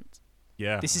important.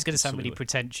 Yeah, this is going to sound really absolutely.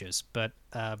 pretentious, but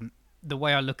the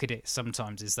way I look at it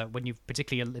sometimes is that when you've,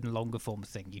 particularly in a longer form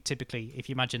thing, you typically, if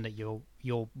you imagine that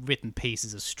your written piece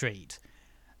is a street,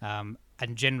 and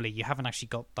generally you haven't actually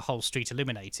got the whole street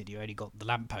illuminated, you only got the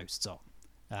lampposts on,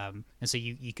 and so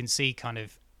you can see kind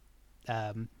of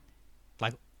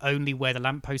like only where the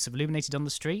lampposts have illuminated on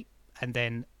the street, and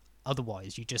then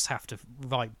otherwise you just have to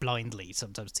write blindly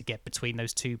sometimes to get between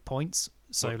those 2 points.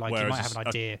 So like you might have an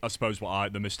idea. I suppose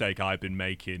the mistake I've been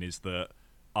making is that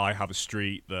I have a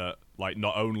street that like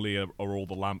not only are all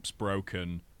the lamps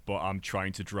broken, but I'm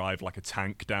trying to drive like a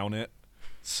tank down it.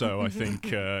 So I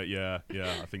think I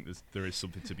think there is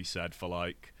something to be said for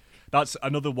like that's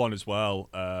another one as well.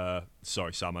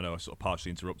 Sorry Sam, I know I sort of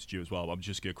partially interrupted you as well, but I'm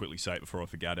just gonna quickly say it before I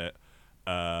forget it.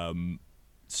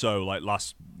 So like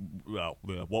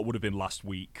what would have been last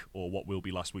week, or what will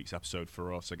be last week's episode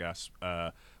for us, I guess.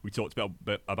 We talked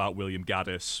about William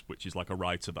Gaddis, which is like a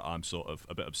writer that I'm sort of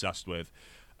a bit obsessed with.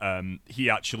 He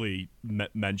actually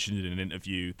mentioned in an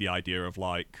interview the idea of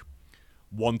like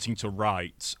wanting to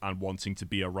write and wanting to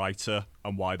be a writer,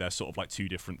 and why they're sort of like two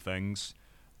different things.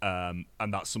 And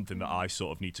that's something that I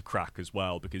sort of need to crack as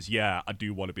well, because yeah, I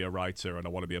do want to be a writer and I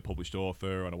want to be a published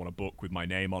author and I want a book with my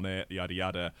name on it, yada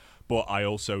yada. But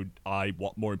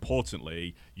what more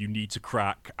importantly, you need to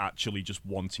crack actually just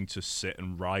wanting to sit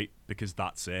and write, because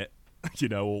that's it. You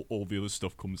know, all the other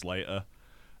stuff comes later.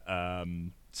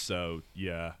 So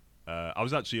yeah, I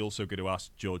was actually also going to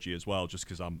ask Georgie as well, just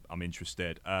because I'm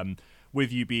interested.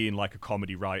 With you being like a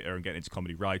comedy writer and getting into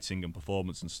comedy writing and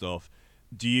performance and stuff,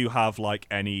 do you have like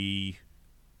any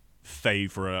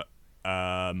favorite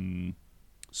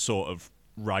sort of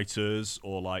writers,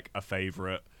 or like a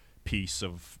favorite piece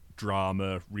of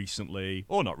drama recently,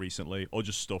 or not recently, or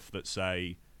just stuff that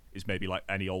say is maybe like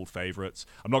any old favorites?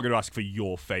 I'm not going to ask for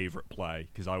your favorite play,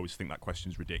 because I always think that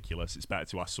question's ridiculous. It's better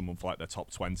to ask someone for like their top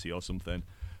 20 or something.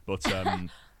 But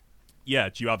yeah,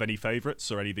 do you have any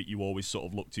favorites, or any that you always sort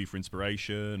of look to for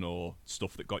inspiration, or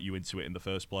stuff that got you into it in the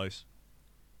first place?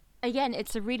 Again,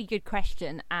 it's a really good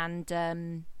question, and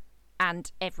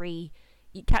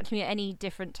you catch me at any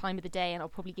different time of the day and I'll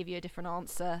probably give you a different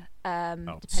answer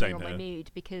depending on my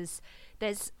mood, because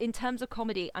there's, in terms of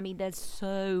comedy, I mean, there's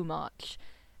so much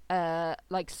that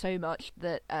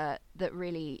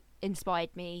really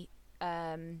inspired me,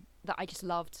 that I just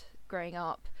loved growing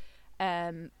up,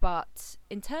 but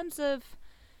in terms of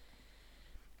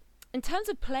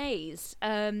plays,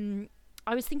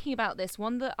 I was thinking about this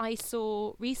one that I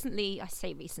saw recently. I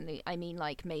say recently, I mean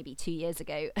like maybe 2 years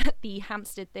ago at the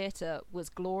Hampstead Theatre, was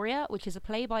Gloria, which is a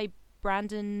play by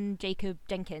Brandon Jacob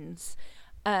Jenkins,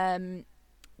 that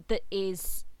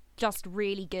is just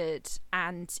really good,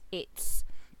 and it's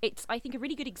I think a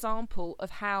really good example of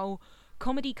how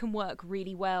comedy can work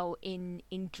really well in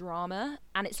drama,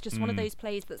 and it's just one of those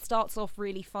plays that starts off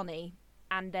really funny,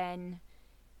 and then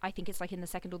I think it's like in the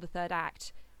second or the third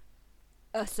act,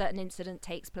 a certain incident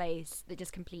takes place that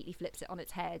just completely flips it on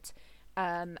its head,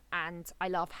 and I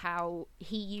love how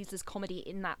he uses comedy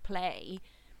in that play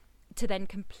to then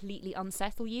completely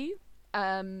unsettle you,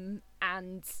 and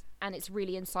it's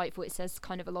really insightful. It says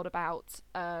kind of a lot about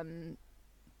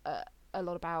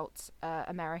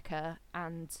America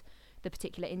and the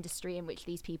particular industry in which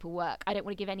these people work. I don't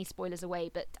want to give any spoilers away,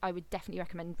 but I would definitely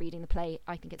recommend reading the play.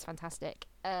 I think it's fantastic.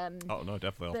 Oh no,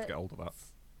 definitely, I'll have to get hold of that.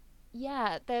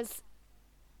 Yeah,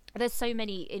 there's so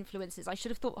many influences. I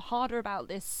should have thought harder about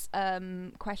this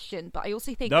question, but I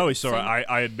also think... No, it's all right.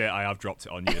 I admit I have dropped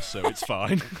it on you, so it's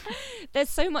fine. There's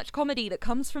so much comedy that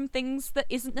comes from things that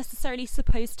isn't necessarily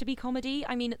supposed to be comedy.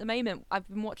 I mean, at the moment, I've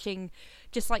been watching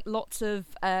just like lots of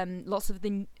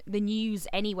the news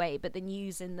anyway, but the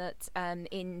news in that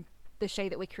in the show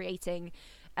that we're creating,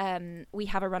 we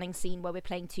have a running scene where we're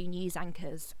playing two news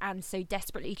anchors, and so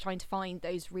desperately trying to find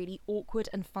those really awkward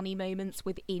and funny moments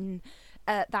within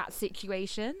that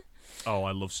situation. Oh,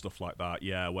 I love stuff like that.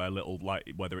 Yeah, where little,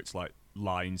 like, whether it's like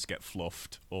lines get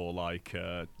fluffed or like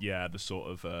the sort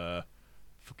of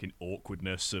fucking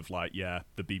awkwardness of like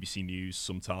the BBC News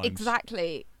sometimes.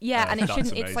 Exactly. Yeah, and it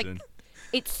shouldn't. Amazing. It's like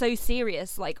it's so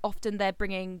serious. Like often they're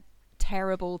bringing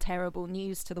terrible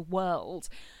news to the world.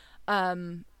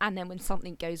 And then when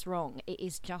something goes wrong, it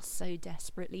is just so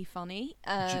desperately funny.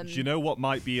 Do you know what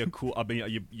might be a cool? I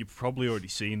mean, you've probably already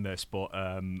seen this, but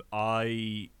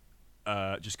I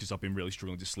just because I've been really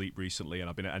struggling to sleep recently, and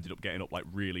ended up getting up like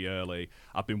really early.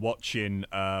 I've been watching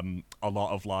a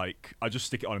lot of like, I just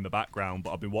stick it on in the background,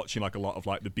 but I've been watching like a lot of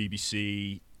like the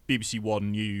BBC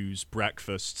One News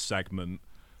breakfast segment.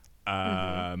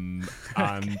 And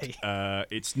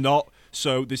it's not,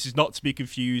 so this is not to be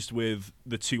confused with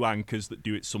the two anchors that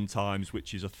do it sometimes,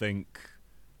 which is I think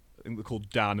they're called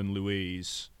Dan and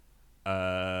Louise.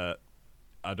 I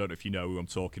don't know if you know who I'm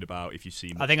talking about, if you've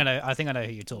seen them. I think I know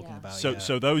who you're talking about.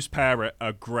 So those pair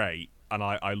are great, and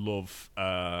I love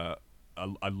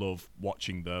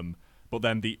watching them. But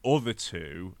then the other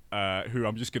two, who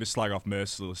I'm just going to slag off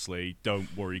mercilessly,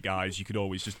 don't worry, guys. You can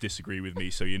always just disagree with me,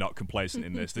 so you're not complacent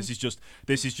in this. This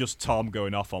is just Tom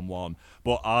going off on one.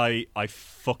 But I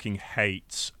fucking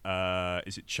hate.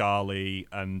 Is it Charlie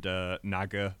and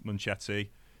Naga Munchetti,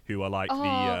 who are like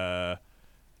the.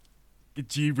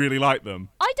 Do you really like them?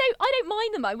 I don't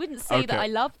mind them. I wouldn't say that I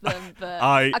love them, but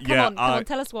come on,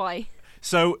 tell us why.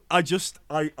 So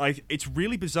it's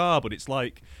really bizarre, but it's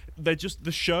like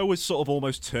the show has sort of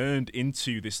almost turned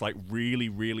into this like really,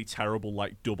 really terrible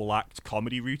like double act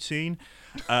comedy routine.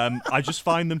 I just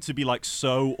find them to be like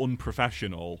so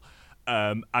unprofessional,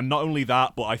 and not only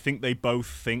that, but I think they both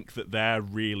think that they're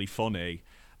really funny.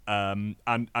 And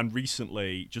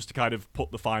recently, just to kind of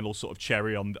put the final sort of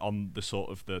cherry on the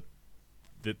sort of the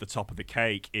top of the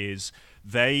cake, is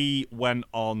they went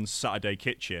on Saturday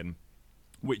Kitchen,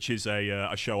 which is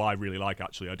a show I really like.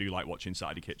 Actually, I do like watching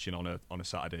Saturday Kitchen on a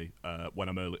Saturday when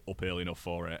I'm up early enough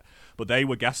for it. But they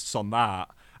were guests on that,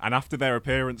 and after their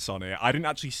appearance on it, I didn't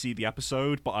actually see the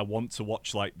episode, but I want to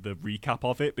watch like the recap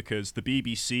of it, because the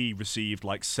BBC received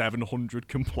like 700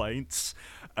 complaints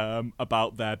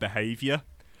about their behaviour,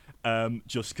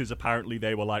 just because apparently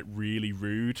they were like really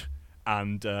rude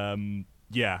and.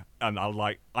 And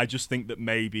I just think that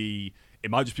maybe it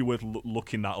might just be worth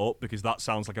looking that up, because that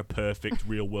sounds like a perfect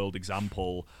real world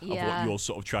example of what you're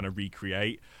sort of trying to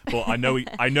recreate. But I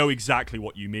know exactly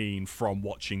what you mean from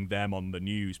watching them on the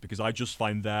news, because I just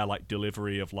find their like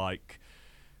delivery of like,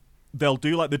 they'll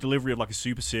do like the delivery of like a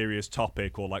super serious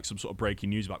topic or like some sort of breaking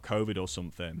news about COVID or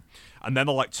something, and then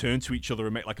they'll like turn to each other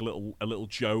and make like a little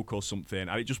joke or something,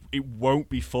 and it won't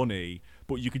be funny,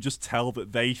 but you can just tell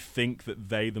that they think that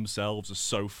they themselves are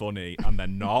so funny and they're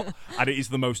not. And it is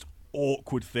the most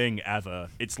awkward thing ever.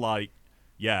 It's like,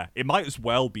 it might as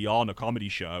well be on a comedy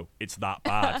show. It's that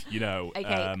bad, you know.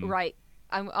 Okay, right.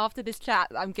 After this chat,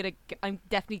 I'm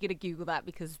definitely gonna Google that,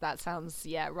 because that sounds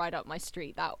right up my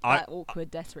street. That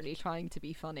awkward, desperately trying to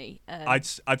be funny.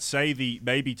 I'd say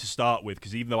maybe to start with,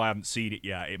 because even though I haven't seen it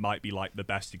yet, it might be like the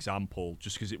best example,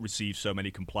 just because it receives so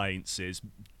many complaints. Is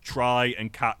try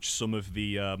and catch some of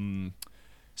the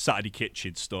Saturday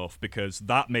Kitchen stuff, because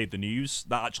that made the news.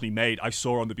 That actually I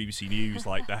saw on the BBC News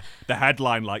like the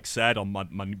headline like said on my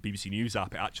BBC News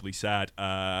app. It actually said.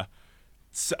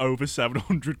 Over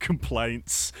 700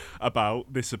 complaints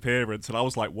about this appearance, and I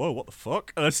was like, whoa, what the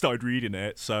fuck? And I started reading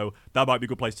it, so that might be a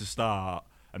good place to start,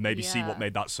 and maybe see what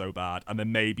made that so bad, and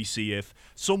then maybe see if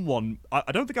someone,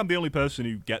 I don't think I'm the only person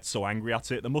who gets so angry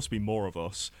at it, there must be more of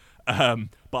us, but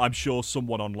I'm sure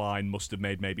someone online must have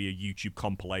made maybe a YouTube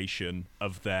compilation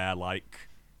of their like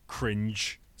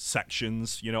cringe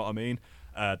sections, you know what I mean?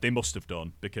 They must have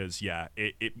done, because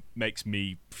it makes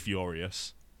me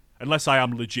furious. Unless I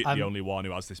am legit the only one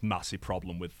who has this massive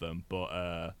problem with them.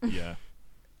 But, yeah.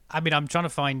 I mean, I'm trying to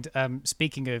find,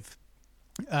 speaking of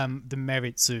the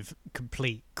merits of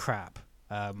complete crap,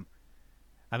 I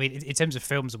mean, in terms of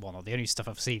films and whatnot, the only stuff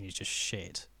I've seen is just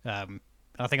shit. I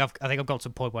think I've got to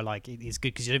a point where, like, it's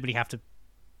good because you don't really have to,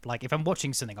 like, if I'm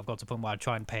watching something, I've got to a point where I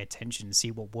try and pay attention and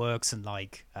see what works and,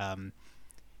 like, kind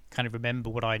of remember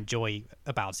what I enjoy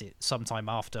about it sometime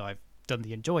after I've done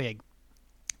the enjoying.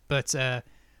 But,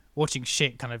 watching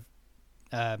shit kind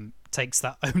of takes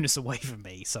that onus away from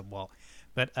me somewhat.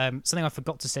 But something I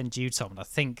forgot to send you, Tom, and I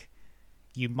think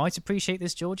you might appreciate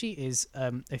this, Georgie, is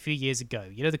a few years ago,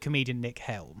 you know the comedian Nick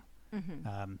Helm?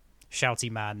 Mm-hmm.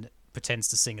 Shouty man, pretends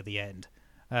to sing at the end.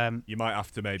 You might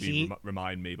have to maybe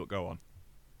remind me, but go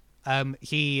on.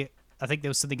 He I think there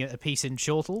was something, a piece in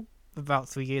Chortle about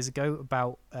 3 years ago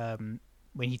about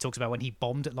when he talks about when he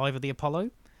bombed at Live at the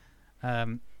Apollo.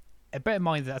 Bear in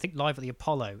mind that I think Live at the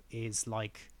Apollo is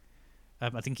like,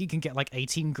 I think you can get like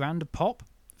 18 grand a pop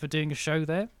for doing a show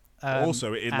there.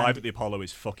 Also, Live at the Apollo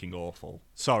is fucking awful.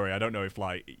 Sorry, I don't know if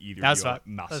like either of you are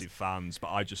massive fans, but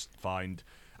I just find,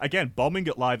 again, bombing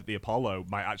at Live at the Apollo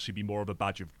might actually be more of a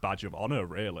badge of honor,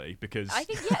 really, because I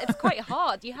think it's quite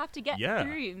hard. You have to get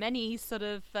through many sort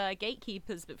of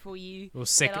gatekeepers before you or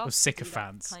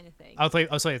sycophants kind of thing. I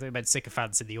thought you meant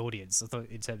sycophants in the audience. I thought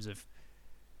in terms of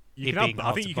I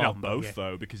think you can have both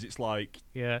though, because it's like,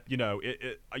 you know,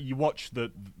 you watch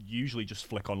usually just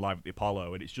flick on Live at the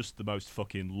Apollo, and it's just the most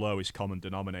fucking lowest common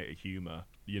denominator humor.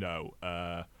 You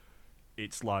know,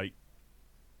 it's like,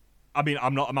 I mean,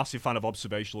 I'm not a massive fan of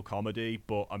observational comedy,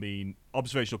 but I mean,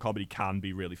 observational comedy can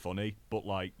be really funny. But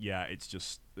like, yeah, it's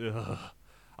just,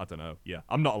 I don't know. Yeah,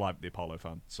 I'm not a Live at the Apollo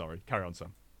fan. Sorry, carry on,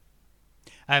 Sam.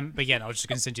 But yeah, I was just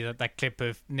going to send you that clip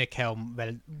of Nick Helm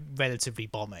relatively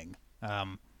bombing.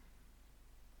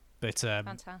 But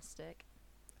fantastic.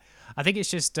 I think it's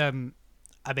just, I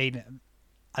mean,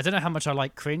 I don't know how much I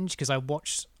like cringe, because I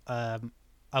watched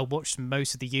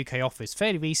most of the UK Office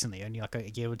fairly recently, only like a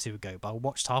year or two ago. But I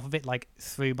watched half of it like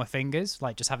through my fingers,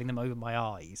 like just having them over my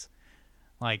eyes.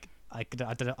 Like I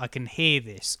don't know, I can hear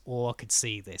this or I could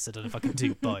see this. I don't know if I can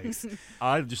do both.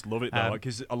 I just love it though,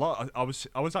 because I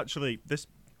was actually, this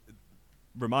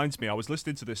reminds me, I was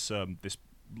listening to this this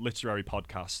literary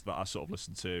podcast that I sort of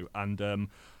listen to, and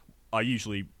I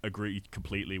usually agree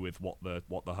completely with what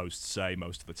the hosts say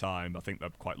most of the time. I think they're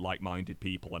quite like-minded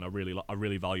people, and I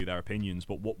really value their opinions.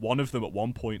 But one of them at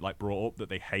one point like brought up that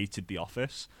they hated The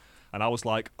Office, and I was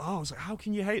like, how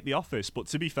can you hate The Office? But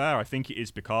to be fair, I think it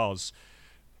is because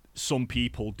some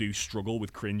people do struggle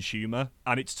with cringe humor,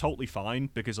 and it's totally fine,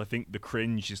 because I think the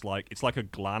cringe is like, it's like a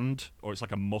gland, or it's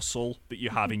like a muscle that you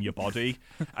have in your body,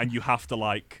 and you have to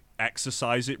like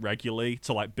exercise it regularly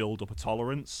to like build up a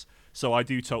tolerance. So I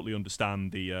do totally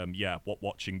understand the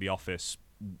watching The Office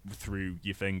through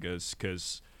your fingers,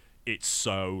 because it's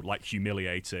so like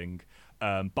humiliating.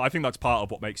 But I think that's part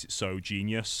of what makes it so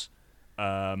genius.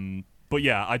 But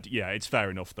yeah, it's fair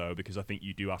enough though, because I think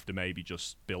you do have to maybe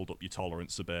just build up your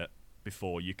tolerance a bit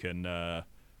before you can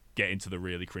get into the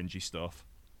really cringy stuff.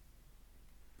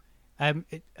 I don't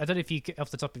know if you, off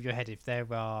the top of your head, if there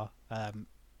are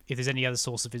if there's any other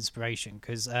source of inspiration,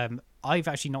 because I've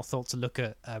actually not thought to look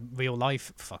at real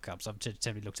life fuck ups. I've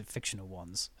generally looked at fictional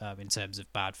ones in terms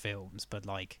of bad films, but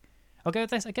like, okay,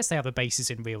 I guess they have a basis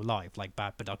in real life, like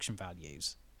bad production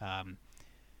values.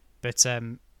 But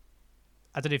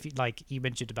I don't know if you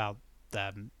mentioned about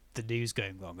the news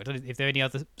going wrong. I don't know if there are any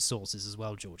other sources as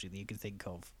well, Georgie, that you can think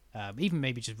of, even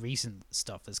maybe just recent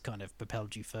stuff that's kind of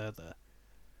propelled you further.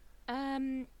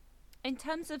 In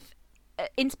terms of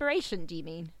inspiration, do you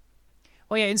mean?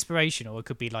 Well, yeah, inspiration, or it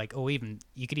could be like, or even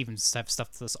you could even have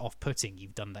stuff that's off-putting.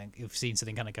 You've seen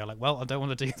something kind of go like, well, I don't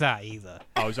want to do that either.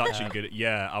 I was actually good.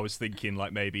 Yeah, I was thinking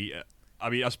like maybe. I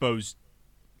mean, I suppose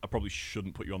I probably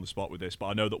shouldn't put you on the spot with this, but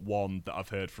I know that one that I've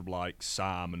heard from like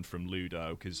Sam and from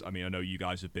Ludo, because I mean, I know you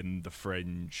guys have been the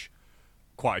Fringe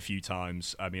quite a few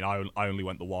times. I mean, I only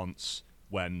went the once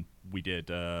when we did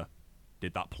that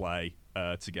play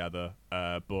together,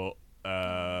 but.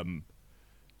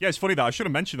 Yeah, it's funny that I should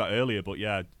have mentioned that earlier, but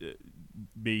yeah,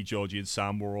 me, Georgie, and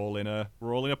Sam were all in a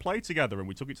play together, and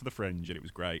we took it to the Fringe, and it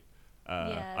was great.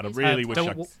 And I really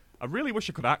wish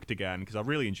I could act again, because I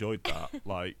really enjoyed that.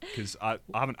 Like, because I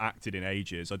haven't acted in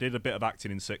ages. I did a bit of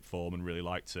acting in sixth form and really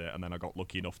liked it, and then I got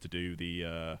lucky enough to do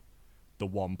the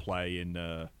one play in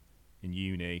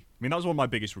uni. I mean, that was one of my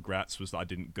biggest regrets, was that I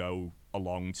didn't go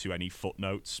along to any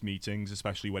footnotes meetings,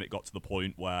 especially when it got to the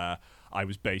point where I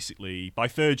was basically, by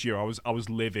third year, I was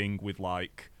living with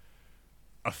like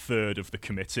a third of the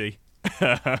committee.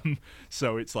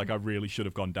 So it's like I really should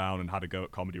have gone down and had a go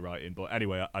at comedy writing. But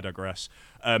anyway, I digress.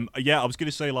 Yeah, I was going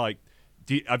to say, like,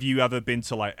 have you ever been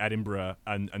to like Edinburgh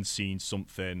and seen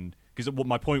something? Because what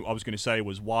my point I was going to say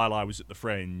was, while I was at the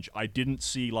Fringe, I didn't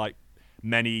see like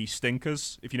many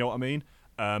stinkers, if you know what I mean.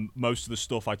 Most of the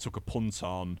stuff I took a punt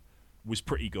on was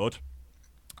pretty good,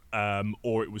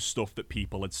 or it was stuff that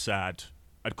people had said,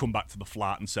 had come back to the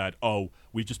flat and said, "Oh,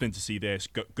 we've just been to see this.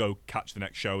 Go catch the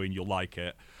next show and you'll like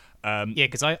it." Yeah,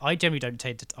 because I generally don't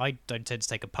tend to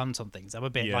take a punt on things. I'm a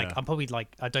bit like, I'm probably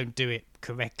like, I don't do it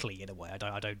correctly in a way.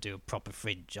 I don't do a proper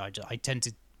Fringe. I tend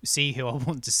to see who I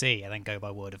want to see and then go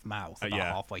by word of mouth about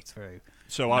halfway through.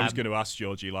 So I was going to ask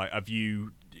Georgie, like, have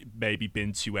you maybe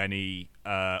been to any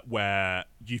where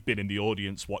you've been in the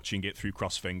audience watching it through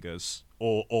cross fingers,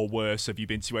 or worse, have you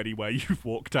been to any where you've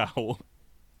walked out?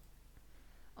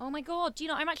 Oh my god, do you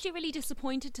know, I'm actually really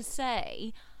disappointed to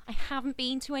say I haven't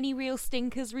been to any real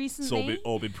stinkers recently. It's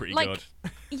all been pretty like, good.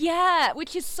 Yeah,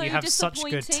 which is so You have such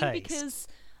good disappointing taste. because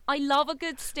I love a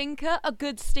good stinker. A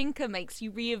good stinker makes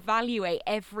you reevaluate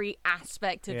every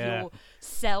aspect of Yeah.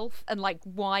 yourself and like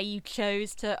why you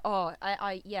chose to.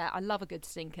 I love a good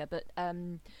stinker, but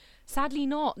sadly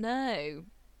not. No.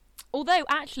 Although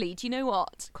actually, do you know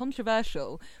what?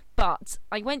 Controversial, but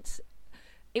I went.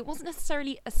 It wasn't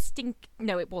necessarily a stink.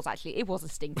 No, it was actually. It was a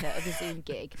stinker of a Zoom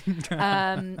gig,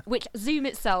 which Zoom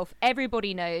itself,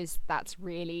 everybody knows that's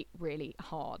really, really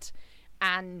hard.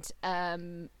 And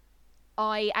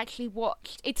I actually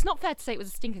watched. It's not fair to say it was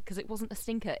a stinker because it wasn't a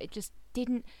stinker. It just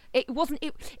didn't. It wasn't.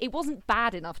 It wasn't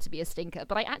bad enough to be a stinker.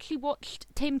 But I actually watched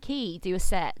Tim Key do a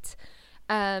set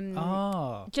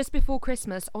just before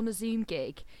Christmas on a Zoom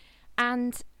gig,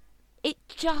 and it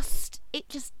just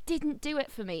didn't do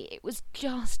it for me. It was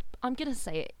just, I'm gonna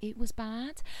say it, it was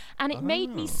bad, and it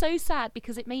made me so sad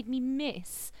because it made me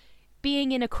miss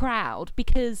being in a crowd,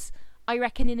 because I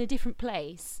reckon in a different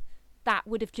place that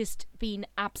would have just been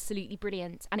absolutely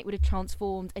brilliant, and it would have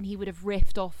transformed, and he would have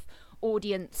riffed off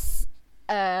audience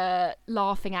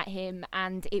laughing at him,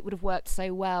 and it would have worked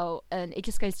so well. And it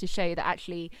just goes to show that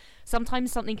actually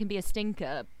sometimes something can be a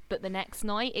stinker, but the next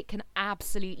night it can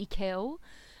absolutely kill.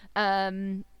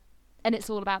 And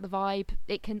it's all about the vibe.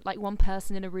 It can, like, one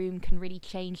person in a room can really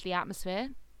change the atmosphere.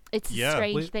 It's a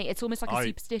strange thing. It's almost like a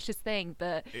superstitious thing,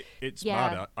 but it's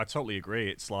mad. I totally agree.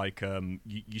 It's like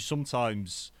you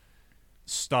sometimes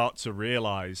start to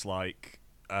realize like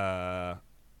how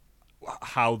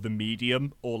the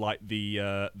medium or like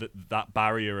that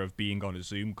barrier of being on a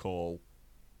Zoom call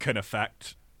can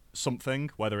affect something,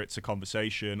 whether it's a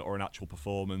conversation or an actual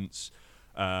performance.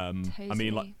 totally. I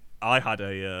mean, like I had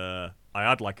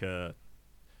like a,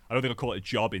 I don't think I'll call it a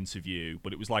job interview,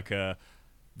 but it was like the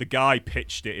guy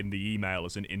pitched it in the email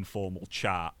as an informal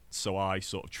chat, so I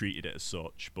sort of treated it as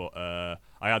such. But I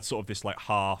had sort of this like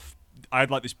I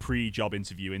had like this pre-job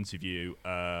interview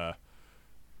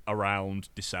around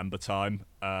December time,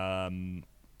 and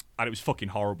it was fucking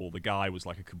horrible. The guy was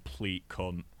like a complete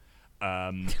cunt,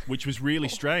 which was really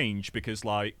strange because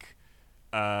like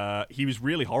he was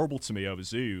really horrible to me over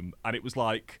Zoom, and it was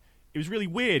really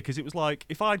weird because it was like,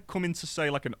 if I'd come into, say,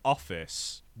 like an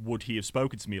office, would he have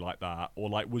spoken to me like that? Or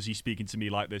like, was he speaking to me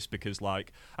like this because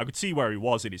like I could see where he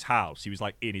was in his house. He was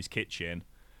like in his kitchen.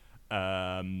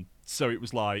 So it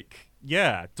was like,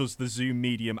 yeah, does the Zoom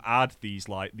medium add these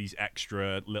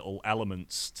extra little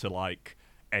elements to like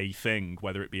a thing,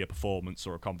 whether it be a performance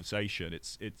or a conversation?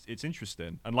 It's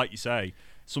interesting. And like you say,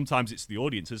 sometimes it's the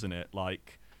audience, isn't it?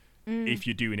 Like, if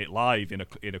you're doing it live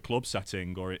in a club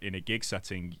setting or in a gig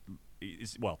setting,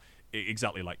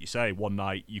 exactly like you say, one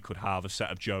night you could have a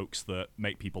set of jokes that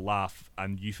make people laugh,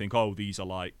 and you think, oh, these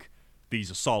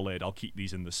are solid, I'll keep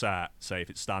these in the set, say if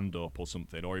it's stand-up or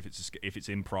something, or if it's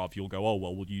improv, you'll go, oh,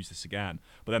 well, we'll use this again.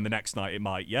 But then the next night it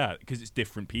might, because it's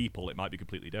different people, it might be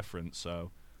completely different.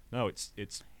 So, no, it's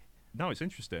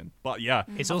interesting. But yeah,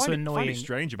 it's also annoying. I find it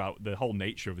strange about the whole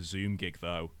nature of a Zoom gig,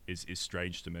 though, is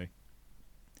strange to me.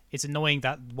 It's annoying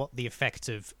that what the effect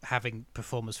of having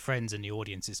performers' friends in the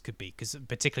audiences could be, because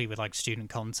particularly with like student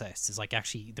contests, it's like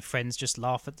actually the friends just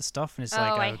laugh at the stuff, and it's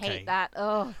like, I okay. hate that.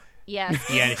 Oh, yeah.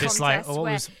 Yeah, it's just like,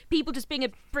 where people just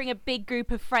bring a big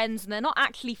group of friends, and they're not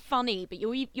actually funny, but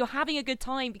you're having a good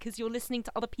time because you're listening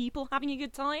to other people having a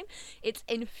good time. It's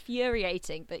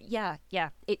infuriating, but yeah,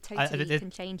 it totally can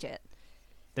change it.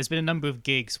 There's been a number of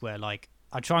gigs where like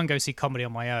I try and go see comedy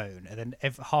on my own, and then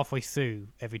halfway through,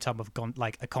 every time I've gone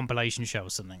like a compilation show or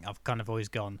something, I've kind of always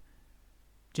gone,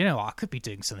 do you know what? I could be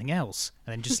doing something else,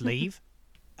 and then just leave.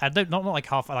 And not like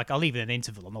half, like I'll leave in an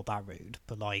interval. I'm not that rude,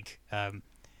 but like I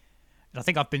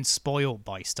think I've been spoiled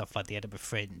by stuff like the Edinburgh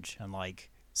Fringe and like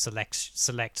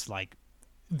select like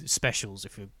specials,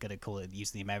 if you're gonna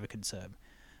use the American term.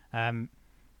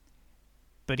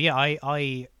 But yeah,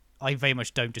 I very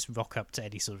much don't just rock up to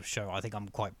any sort of show. I think I'm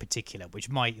quite particular, which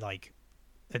might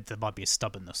there might be a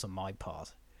stubbornness on my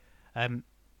part.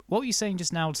 What were you saying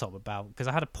just now, Tom, about, because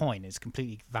I had a point, it's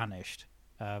completely vanished.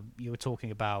 You were talking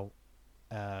about,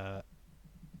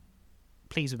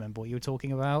 please remember what you were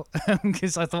talking about,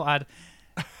 because I thought I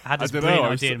had this brilliant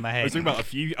idea in my head. I was talking about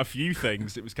a few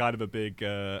things. It was kind of a big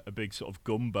sort of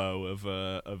gumbo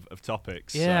of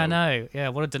topics. Yeah, so, I know. Yeah,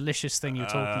 what a delicious thing you were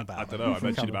talking about. I don't know. I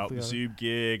mentioned about the Zoom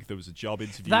gig. There was a job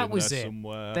interview that was there it.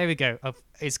 somewhere. There we go.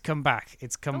 It's come back.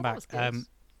 It's come back. That was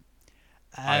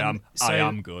I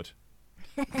am good.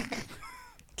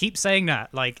 Keep saying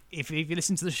that. Like, if you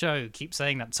listen to the show, keep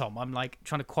saying that, Tom. I'm like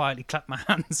trying to quietly clap my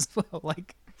hands as well.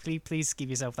 Like, please give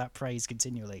yourself that praise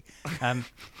continually.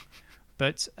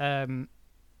 But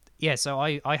yeah, so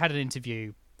I had an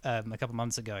interview a couple of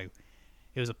months ago.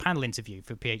 It was a panel interview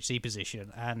for a PhD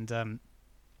position, and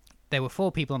there were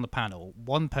 4 people on the panel.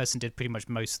 One person did pretty much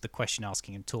most of the question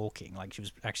asking and talking, like she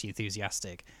was actually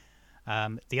enthusiastic.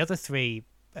 The other 3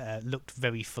 looked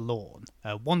very forlorn.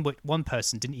 One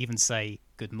person didn't even say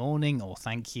good morning or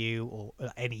thank you or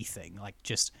anything, like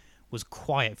just was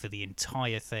quiet for the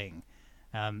entire thing.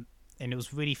 And it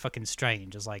was really fucking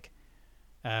strange. I was like,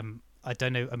 I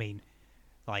don't know, I mean,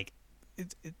 like,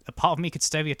 a part of me could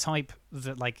stereotype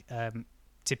that, like,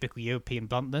 typical European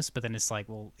bluntness, but then it's like,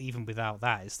 well, even without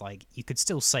that, it's like, you could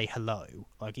still say hello,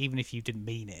 like, even if you didn't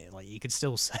mean it, like, you could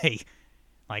still say,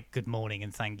 like, good morning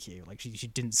and thank you. Like, she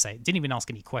didn't even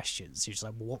ask any questions. She was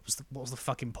like, well, what was the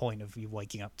fucking point of you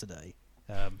waking up today?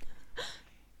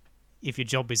 If your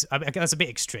job is, I mean, that's a bit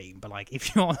extreme, but like,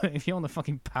 if you're on the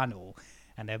fucking panel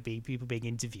and there'll be people being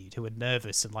interviewed who are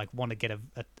nervous and like want to get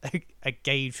a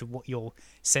gauge of what your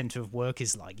center of work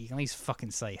is like, you can at least fucking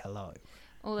say hello.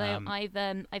 Although I've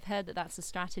heard that that's a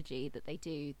strategy that they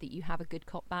do, that you have a good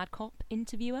cop bad cop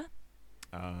interviewer.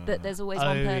 That there's always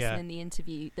one person in the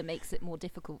interview that makes it more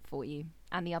difficult for you,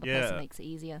 and the other person makes it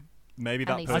easier. Maybe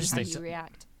that person, how you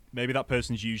react. Maybe that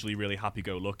person's usually really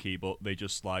happy-go-lucky, but they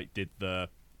just like did the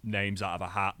names out of a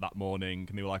hat that morning,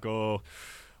 and they were like, "Oh,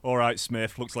 all right,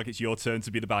 Smith, looks like it's your turn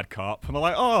to be the bad cop." And I'm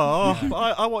like,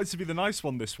 "Oh, I wanted to be the nice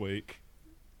one this week."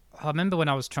 I remember when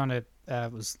I was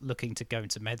was looking to go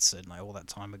into medicine, like all that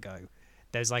time ago.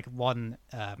 There's like one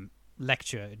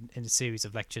lecture in a series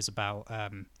of lectures about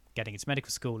getting into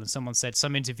medical school, and someone said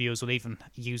some interviewers will even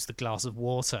use the glass of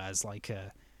water as like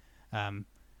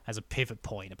as a pivot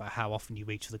point about how often you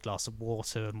reach for the glass of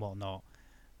water and whatnot.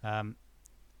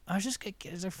 I was just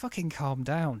fucking calm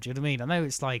down. Do you know what I mean? I know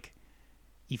it's like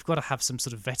you've got to have some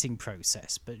sort of vetting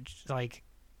process, but like,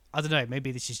 I don't know,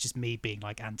 maybe this is just me being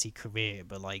like anti-career,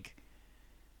 but like,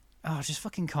 oh, just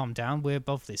fucking calm down. We're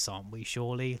above this, aren't we?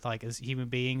 Surely, like, as human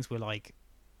beings, we're like,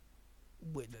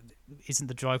 isn't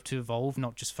the drive to evolve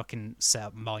not just fucking set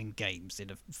up mind games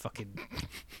in a fucking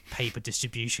paper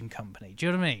distribution company? Do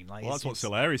you know what I mean? Like, well, that's what's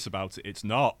hilarious about it. It's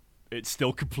not. It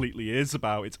still completely is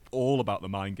about. It's all about the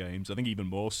mind games. I think even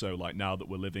more so, like now that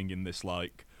we're living in this,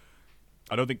 like,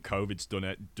 I don't think COVID's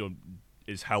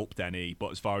is helped any,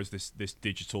 but as far as this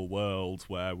digital world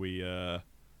where we,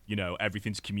 you know,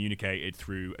 everything's communicated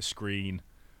through a screen.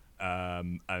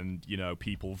 And you know,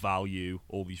 people value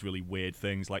all these really weird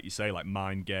things, like you say, like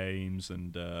mind games,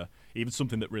 and even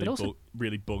something that really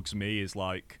really bugs me is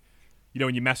like, you know,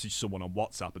 when you message someone on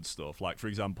WhatsApp and stuff. Like, for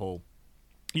example,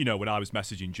 you know, when I was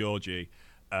messaging Georgie,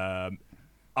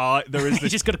 there is this. You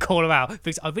just got to call him out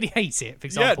because I really hate it. For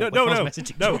example, no.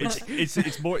 Georgie.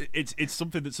 It's more. It's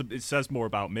something it says more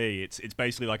about me. It's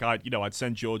basically like I'd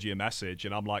send Georgie a message,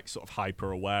 and I'm like sort of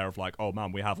hyper aware of like, oh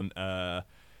man, we haven't.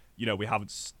 We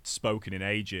haven't spoken in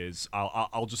ages.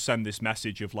 I'll just send this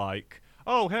message of like,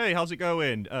 oh, hey, how's it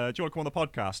going? Do you want to come on the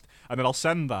podcast? And then I'll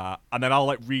send that, and then I'll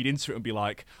like read into it and be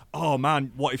like, oh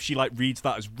man, what if she like reads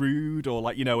that as rude, or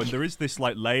like, you know? And there is this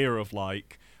like layer of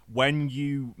like, when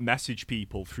you message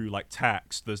people through like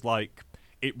text, there's like,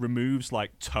 it removes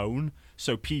like tone,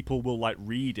 so people will like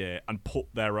read it and put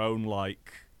their own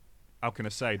like, how can I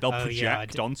say? They'll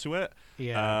project onto it.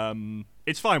 Yeah.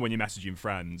 It's fine when you're messaging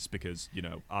friends because, you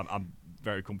know, I'm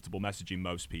very comfortable messaging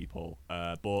most people.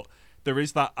 But there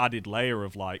is that added layer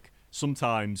of like,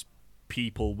 sometimes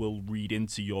people will read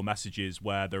into your messages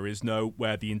where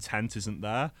where the intent isn't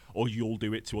there, or you'll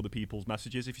do it to other people's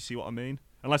messages, if you see what I mean.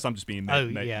 Unless I'm just being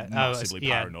massively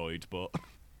paranoid, but...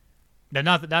 No,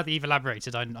 now that you've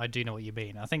elaborated, I do know what you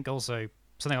mean. I think also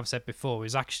something I've said before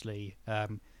is actually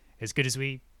as good as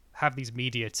we have these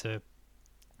media to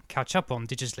catch up on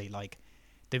digitally, like,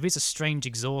 there is a strange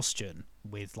exhaustion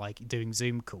with like doing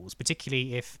Zoom calls,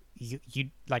 particularly if you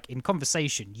like in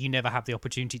conversation, you never have the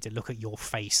opportunity to look at your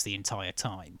face the entire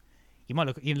time. You might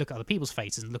look at other people's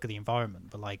faces and look at the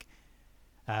environment, but like,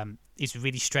 it's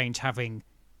really strange having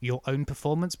your own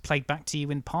performance played back to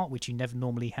you in part, which you never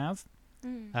normally have.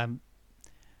 And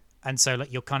so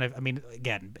like you're kind of, I mean,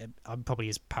 again, I'm probably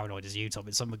as paranoid as you, Tom,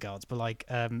 in some regards, but like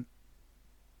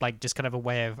just kind of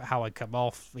aware of how I come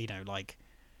off, you know, like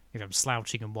if I'm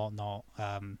slouching and whatnot.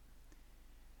 And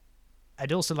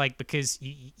also like, because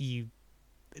you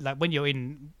like when you're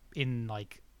in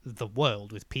like the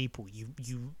world with people,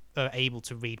 you are able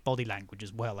to read body language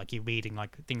as well. Like you're reading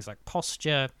like things like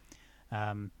posture.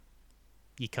 You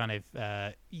kind of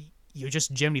you're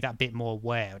just generally that bit more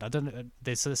aware. And I don't know,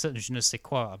 there's a certain je ne sais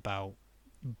quoi about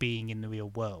being in the real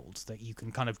world that you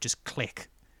can kind of just click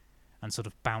and sort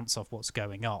of bounce off what's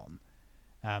going on.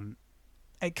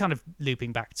 it kind of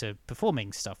looping back to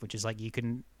performing stuff, which is like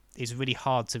it's really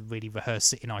hard to really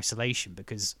rehearse it in isolation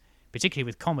because particularly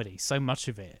with comedy, so much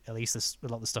of it, at least a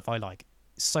lot of the stuff I like,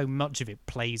 so much of it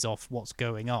plays off what's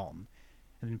going on,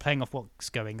 and then playing off what's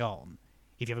going on,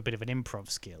 if you have a bit of an improv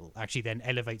skill, actually then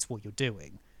elevates what you're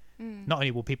doing. Not only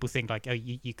will people think like, oh,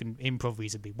 you can improv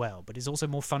reasonably well, but it's also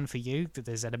more fun for you that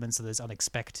there's elements that is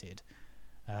unexpected.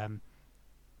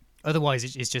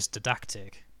 Otherwise, it's just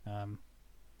didactic.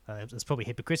 It's probably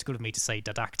hypocritical of me to say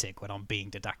didactic when I'm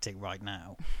being didactic right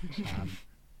now.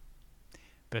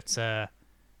 But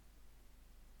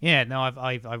yeah, no,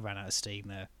 I ran out of steam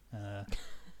there.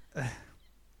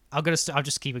 I'll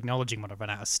just keep acknowledging when I run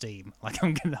out of steam. Like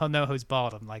I'll know who's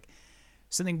barred. I'm like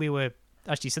something we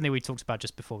talked about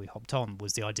just before we hopped on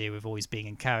was the idea of always being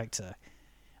in character.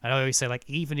 And I always say, like,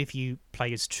 even if you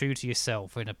play as true to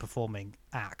yourself in a performing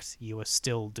act, you are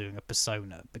still doing a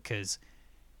persona because,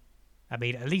 I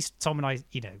mean, at least Tom and I,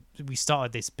 we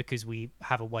started this because we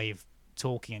have a way of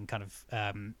talking and kind of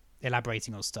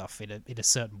elaborating on stuff in a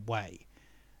certain way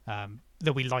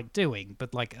that we like doing.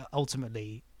 But, like,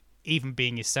 ultimately, even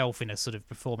being yourself in a sort of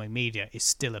performing media is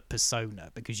still a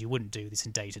persona because you wouldn't do this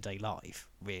in day-to-day life,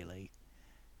 really.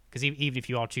 Because even if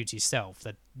you are true to yourself,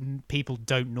 that people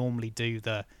don't normally do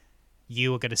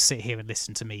you are going to sit here and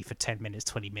listen to me for 10 minutes,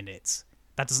 20 minutes.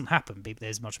 That doesn't happen.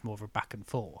 There's much more of a back and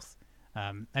forth.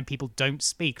 And people don't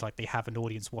speak like they have an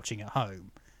audience watching at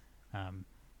home.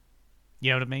 You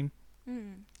know what I mean?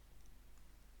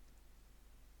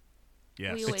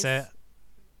 Yes.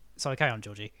 Sorry, carry on,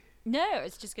 Georgie. No, I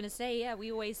was just going to say, yeah,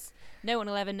 no one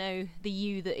will ever know the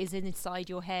you that is inside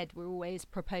your head. We're always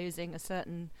proposing a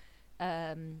certain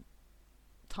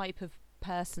type of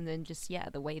person and just,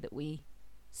 the way that we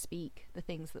speak, the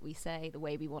things that we say, the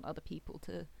way we want other people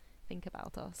to think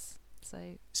about us.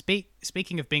 So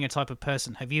speaking of being a type of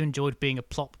person, have you enjoyed being a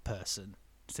plot person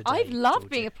today, I've loved Georgie?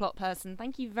 being a plot person.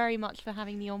 Thank you very much for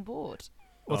having me on board.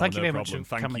 Well, thank you very much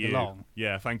for coming along.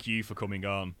 Yeah, thank you for coming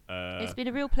on. It's been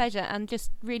a real pleasure and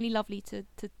just really lovely to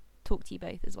talk to you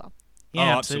both as well.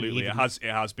 Yeah, absolutely. It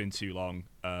has been too long.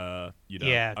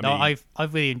 Yeah,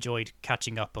 I've really enjoyed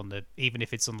catching up on even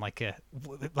if it's on like a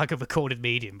recorded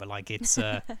medium, but like it's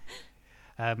I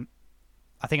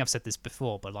think I've said this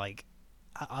before, but like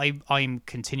I'm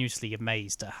continuously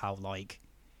amazed at how like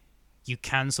you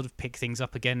can sort of pick things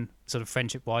up again, sort of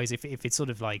friendship wise, if it's sort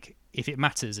of like if it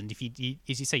matters, and if you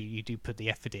as you say you do put the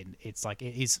effort in, it's like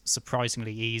it is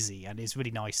surprisingly easy, and it's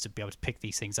really nice to be able to pick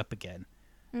these things up again.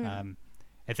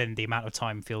 And then the amount of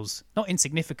time feels not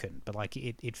insignificant, but like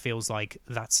it feels like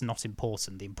that's not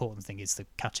important. The important thing is the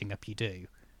catching up you do.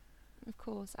 Of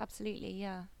course, absolutely,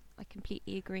 yeah. I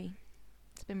completely agree.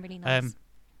 It's been really nice.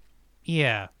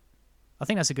 Yeah. I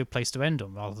think that's a good place to end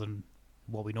on rather than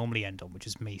what we normally end on, which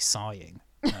is me sighing.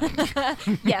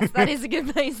 Yes, that is a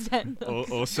good place to end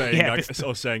on. Or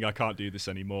saying I can't do this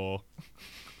anymore.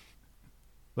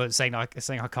 Well, saying I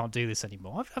can't do this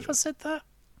anymore. Have I said that?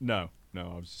 No, I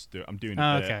was just I'm doing it.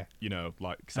 Okay.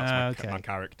 Like cause that's my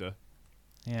character.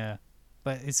 Yeah,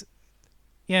 but it's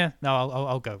no.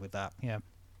 I'll go with that. Yeah.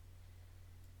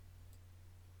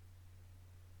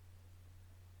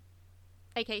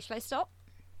 Okay, shall I stop?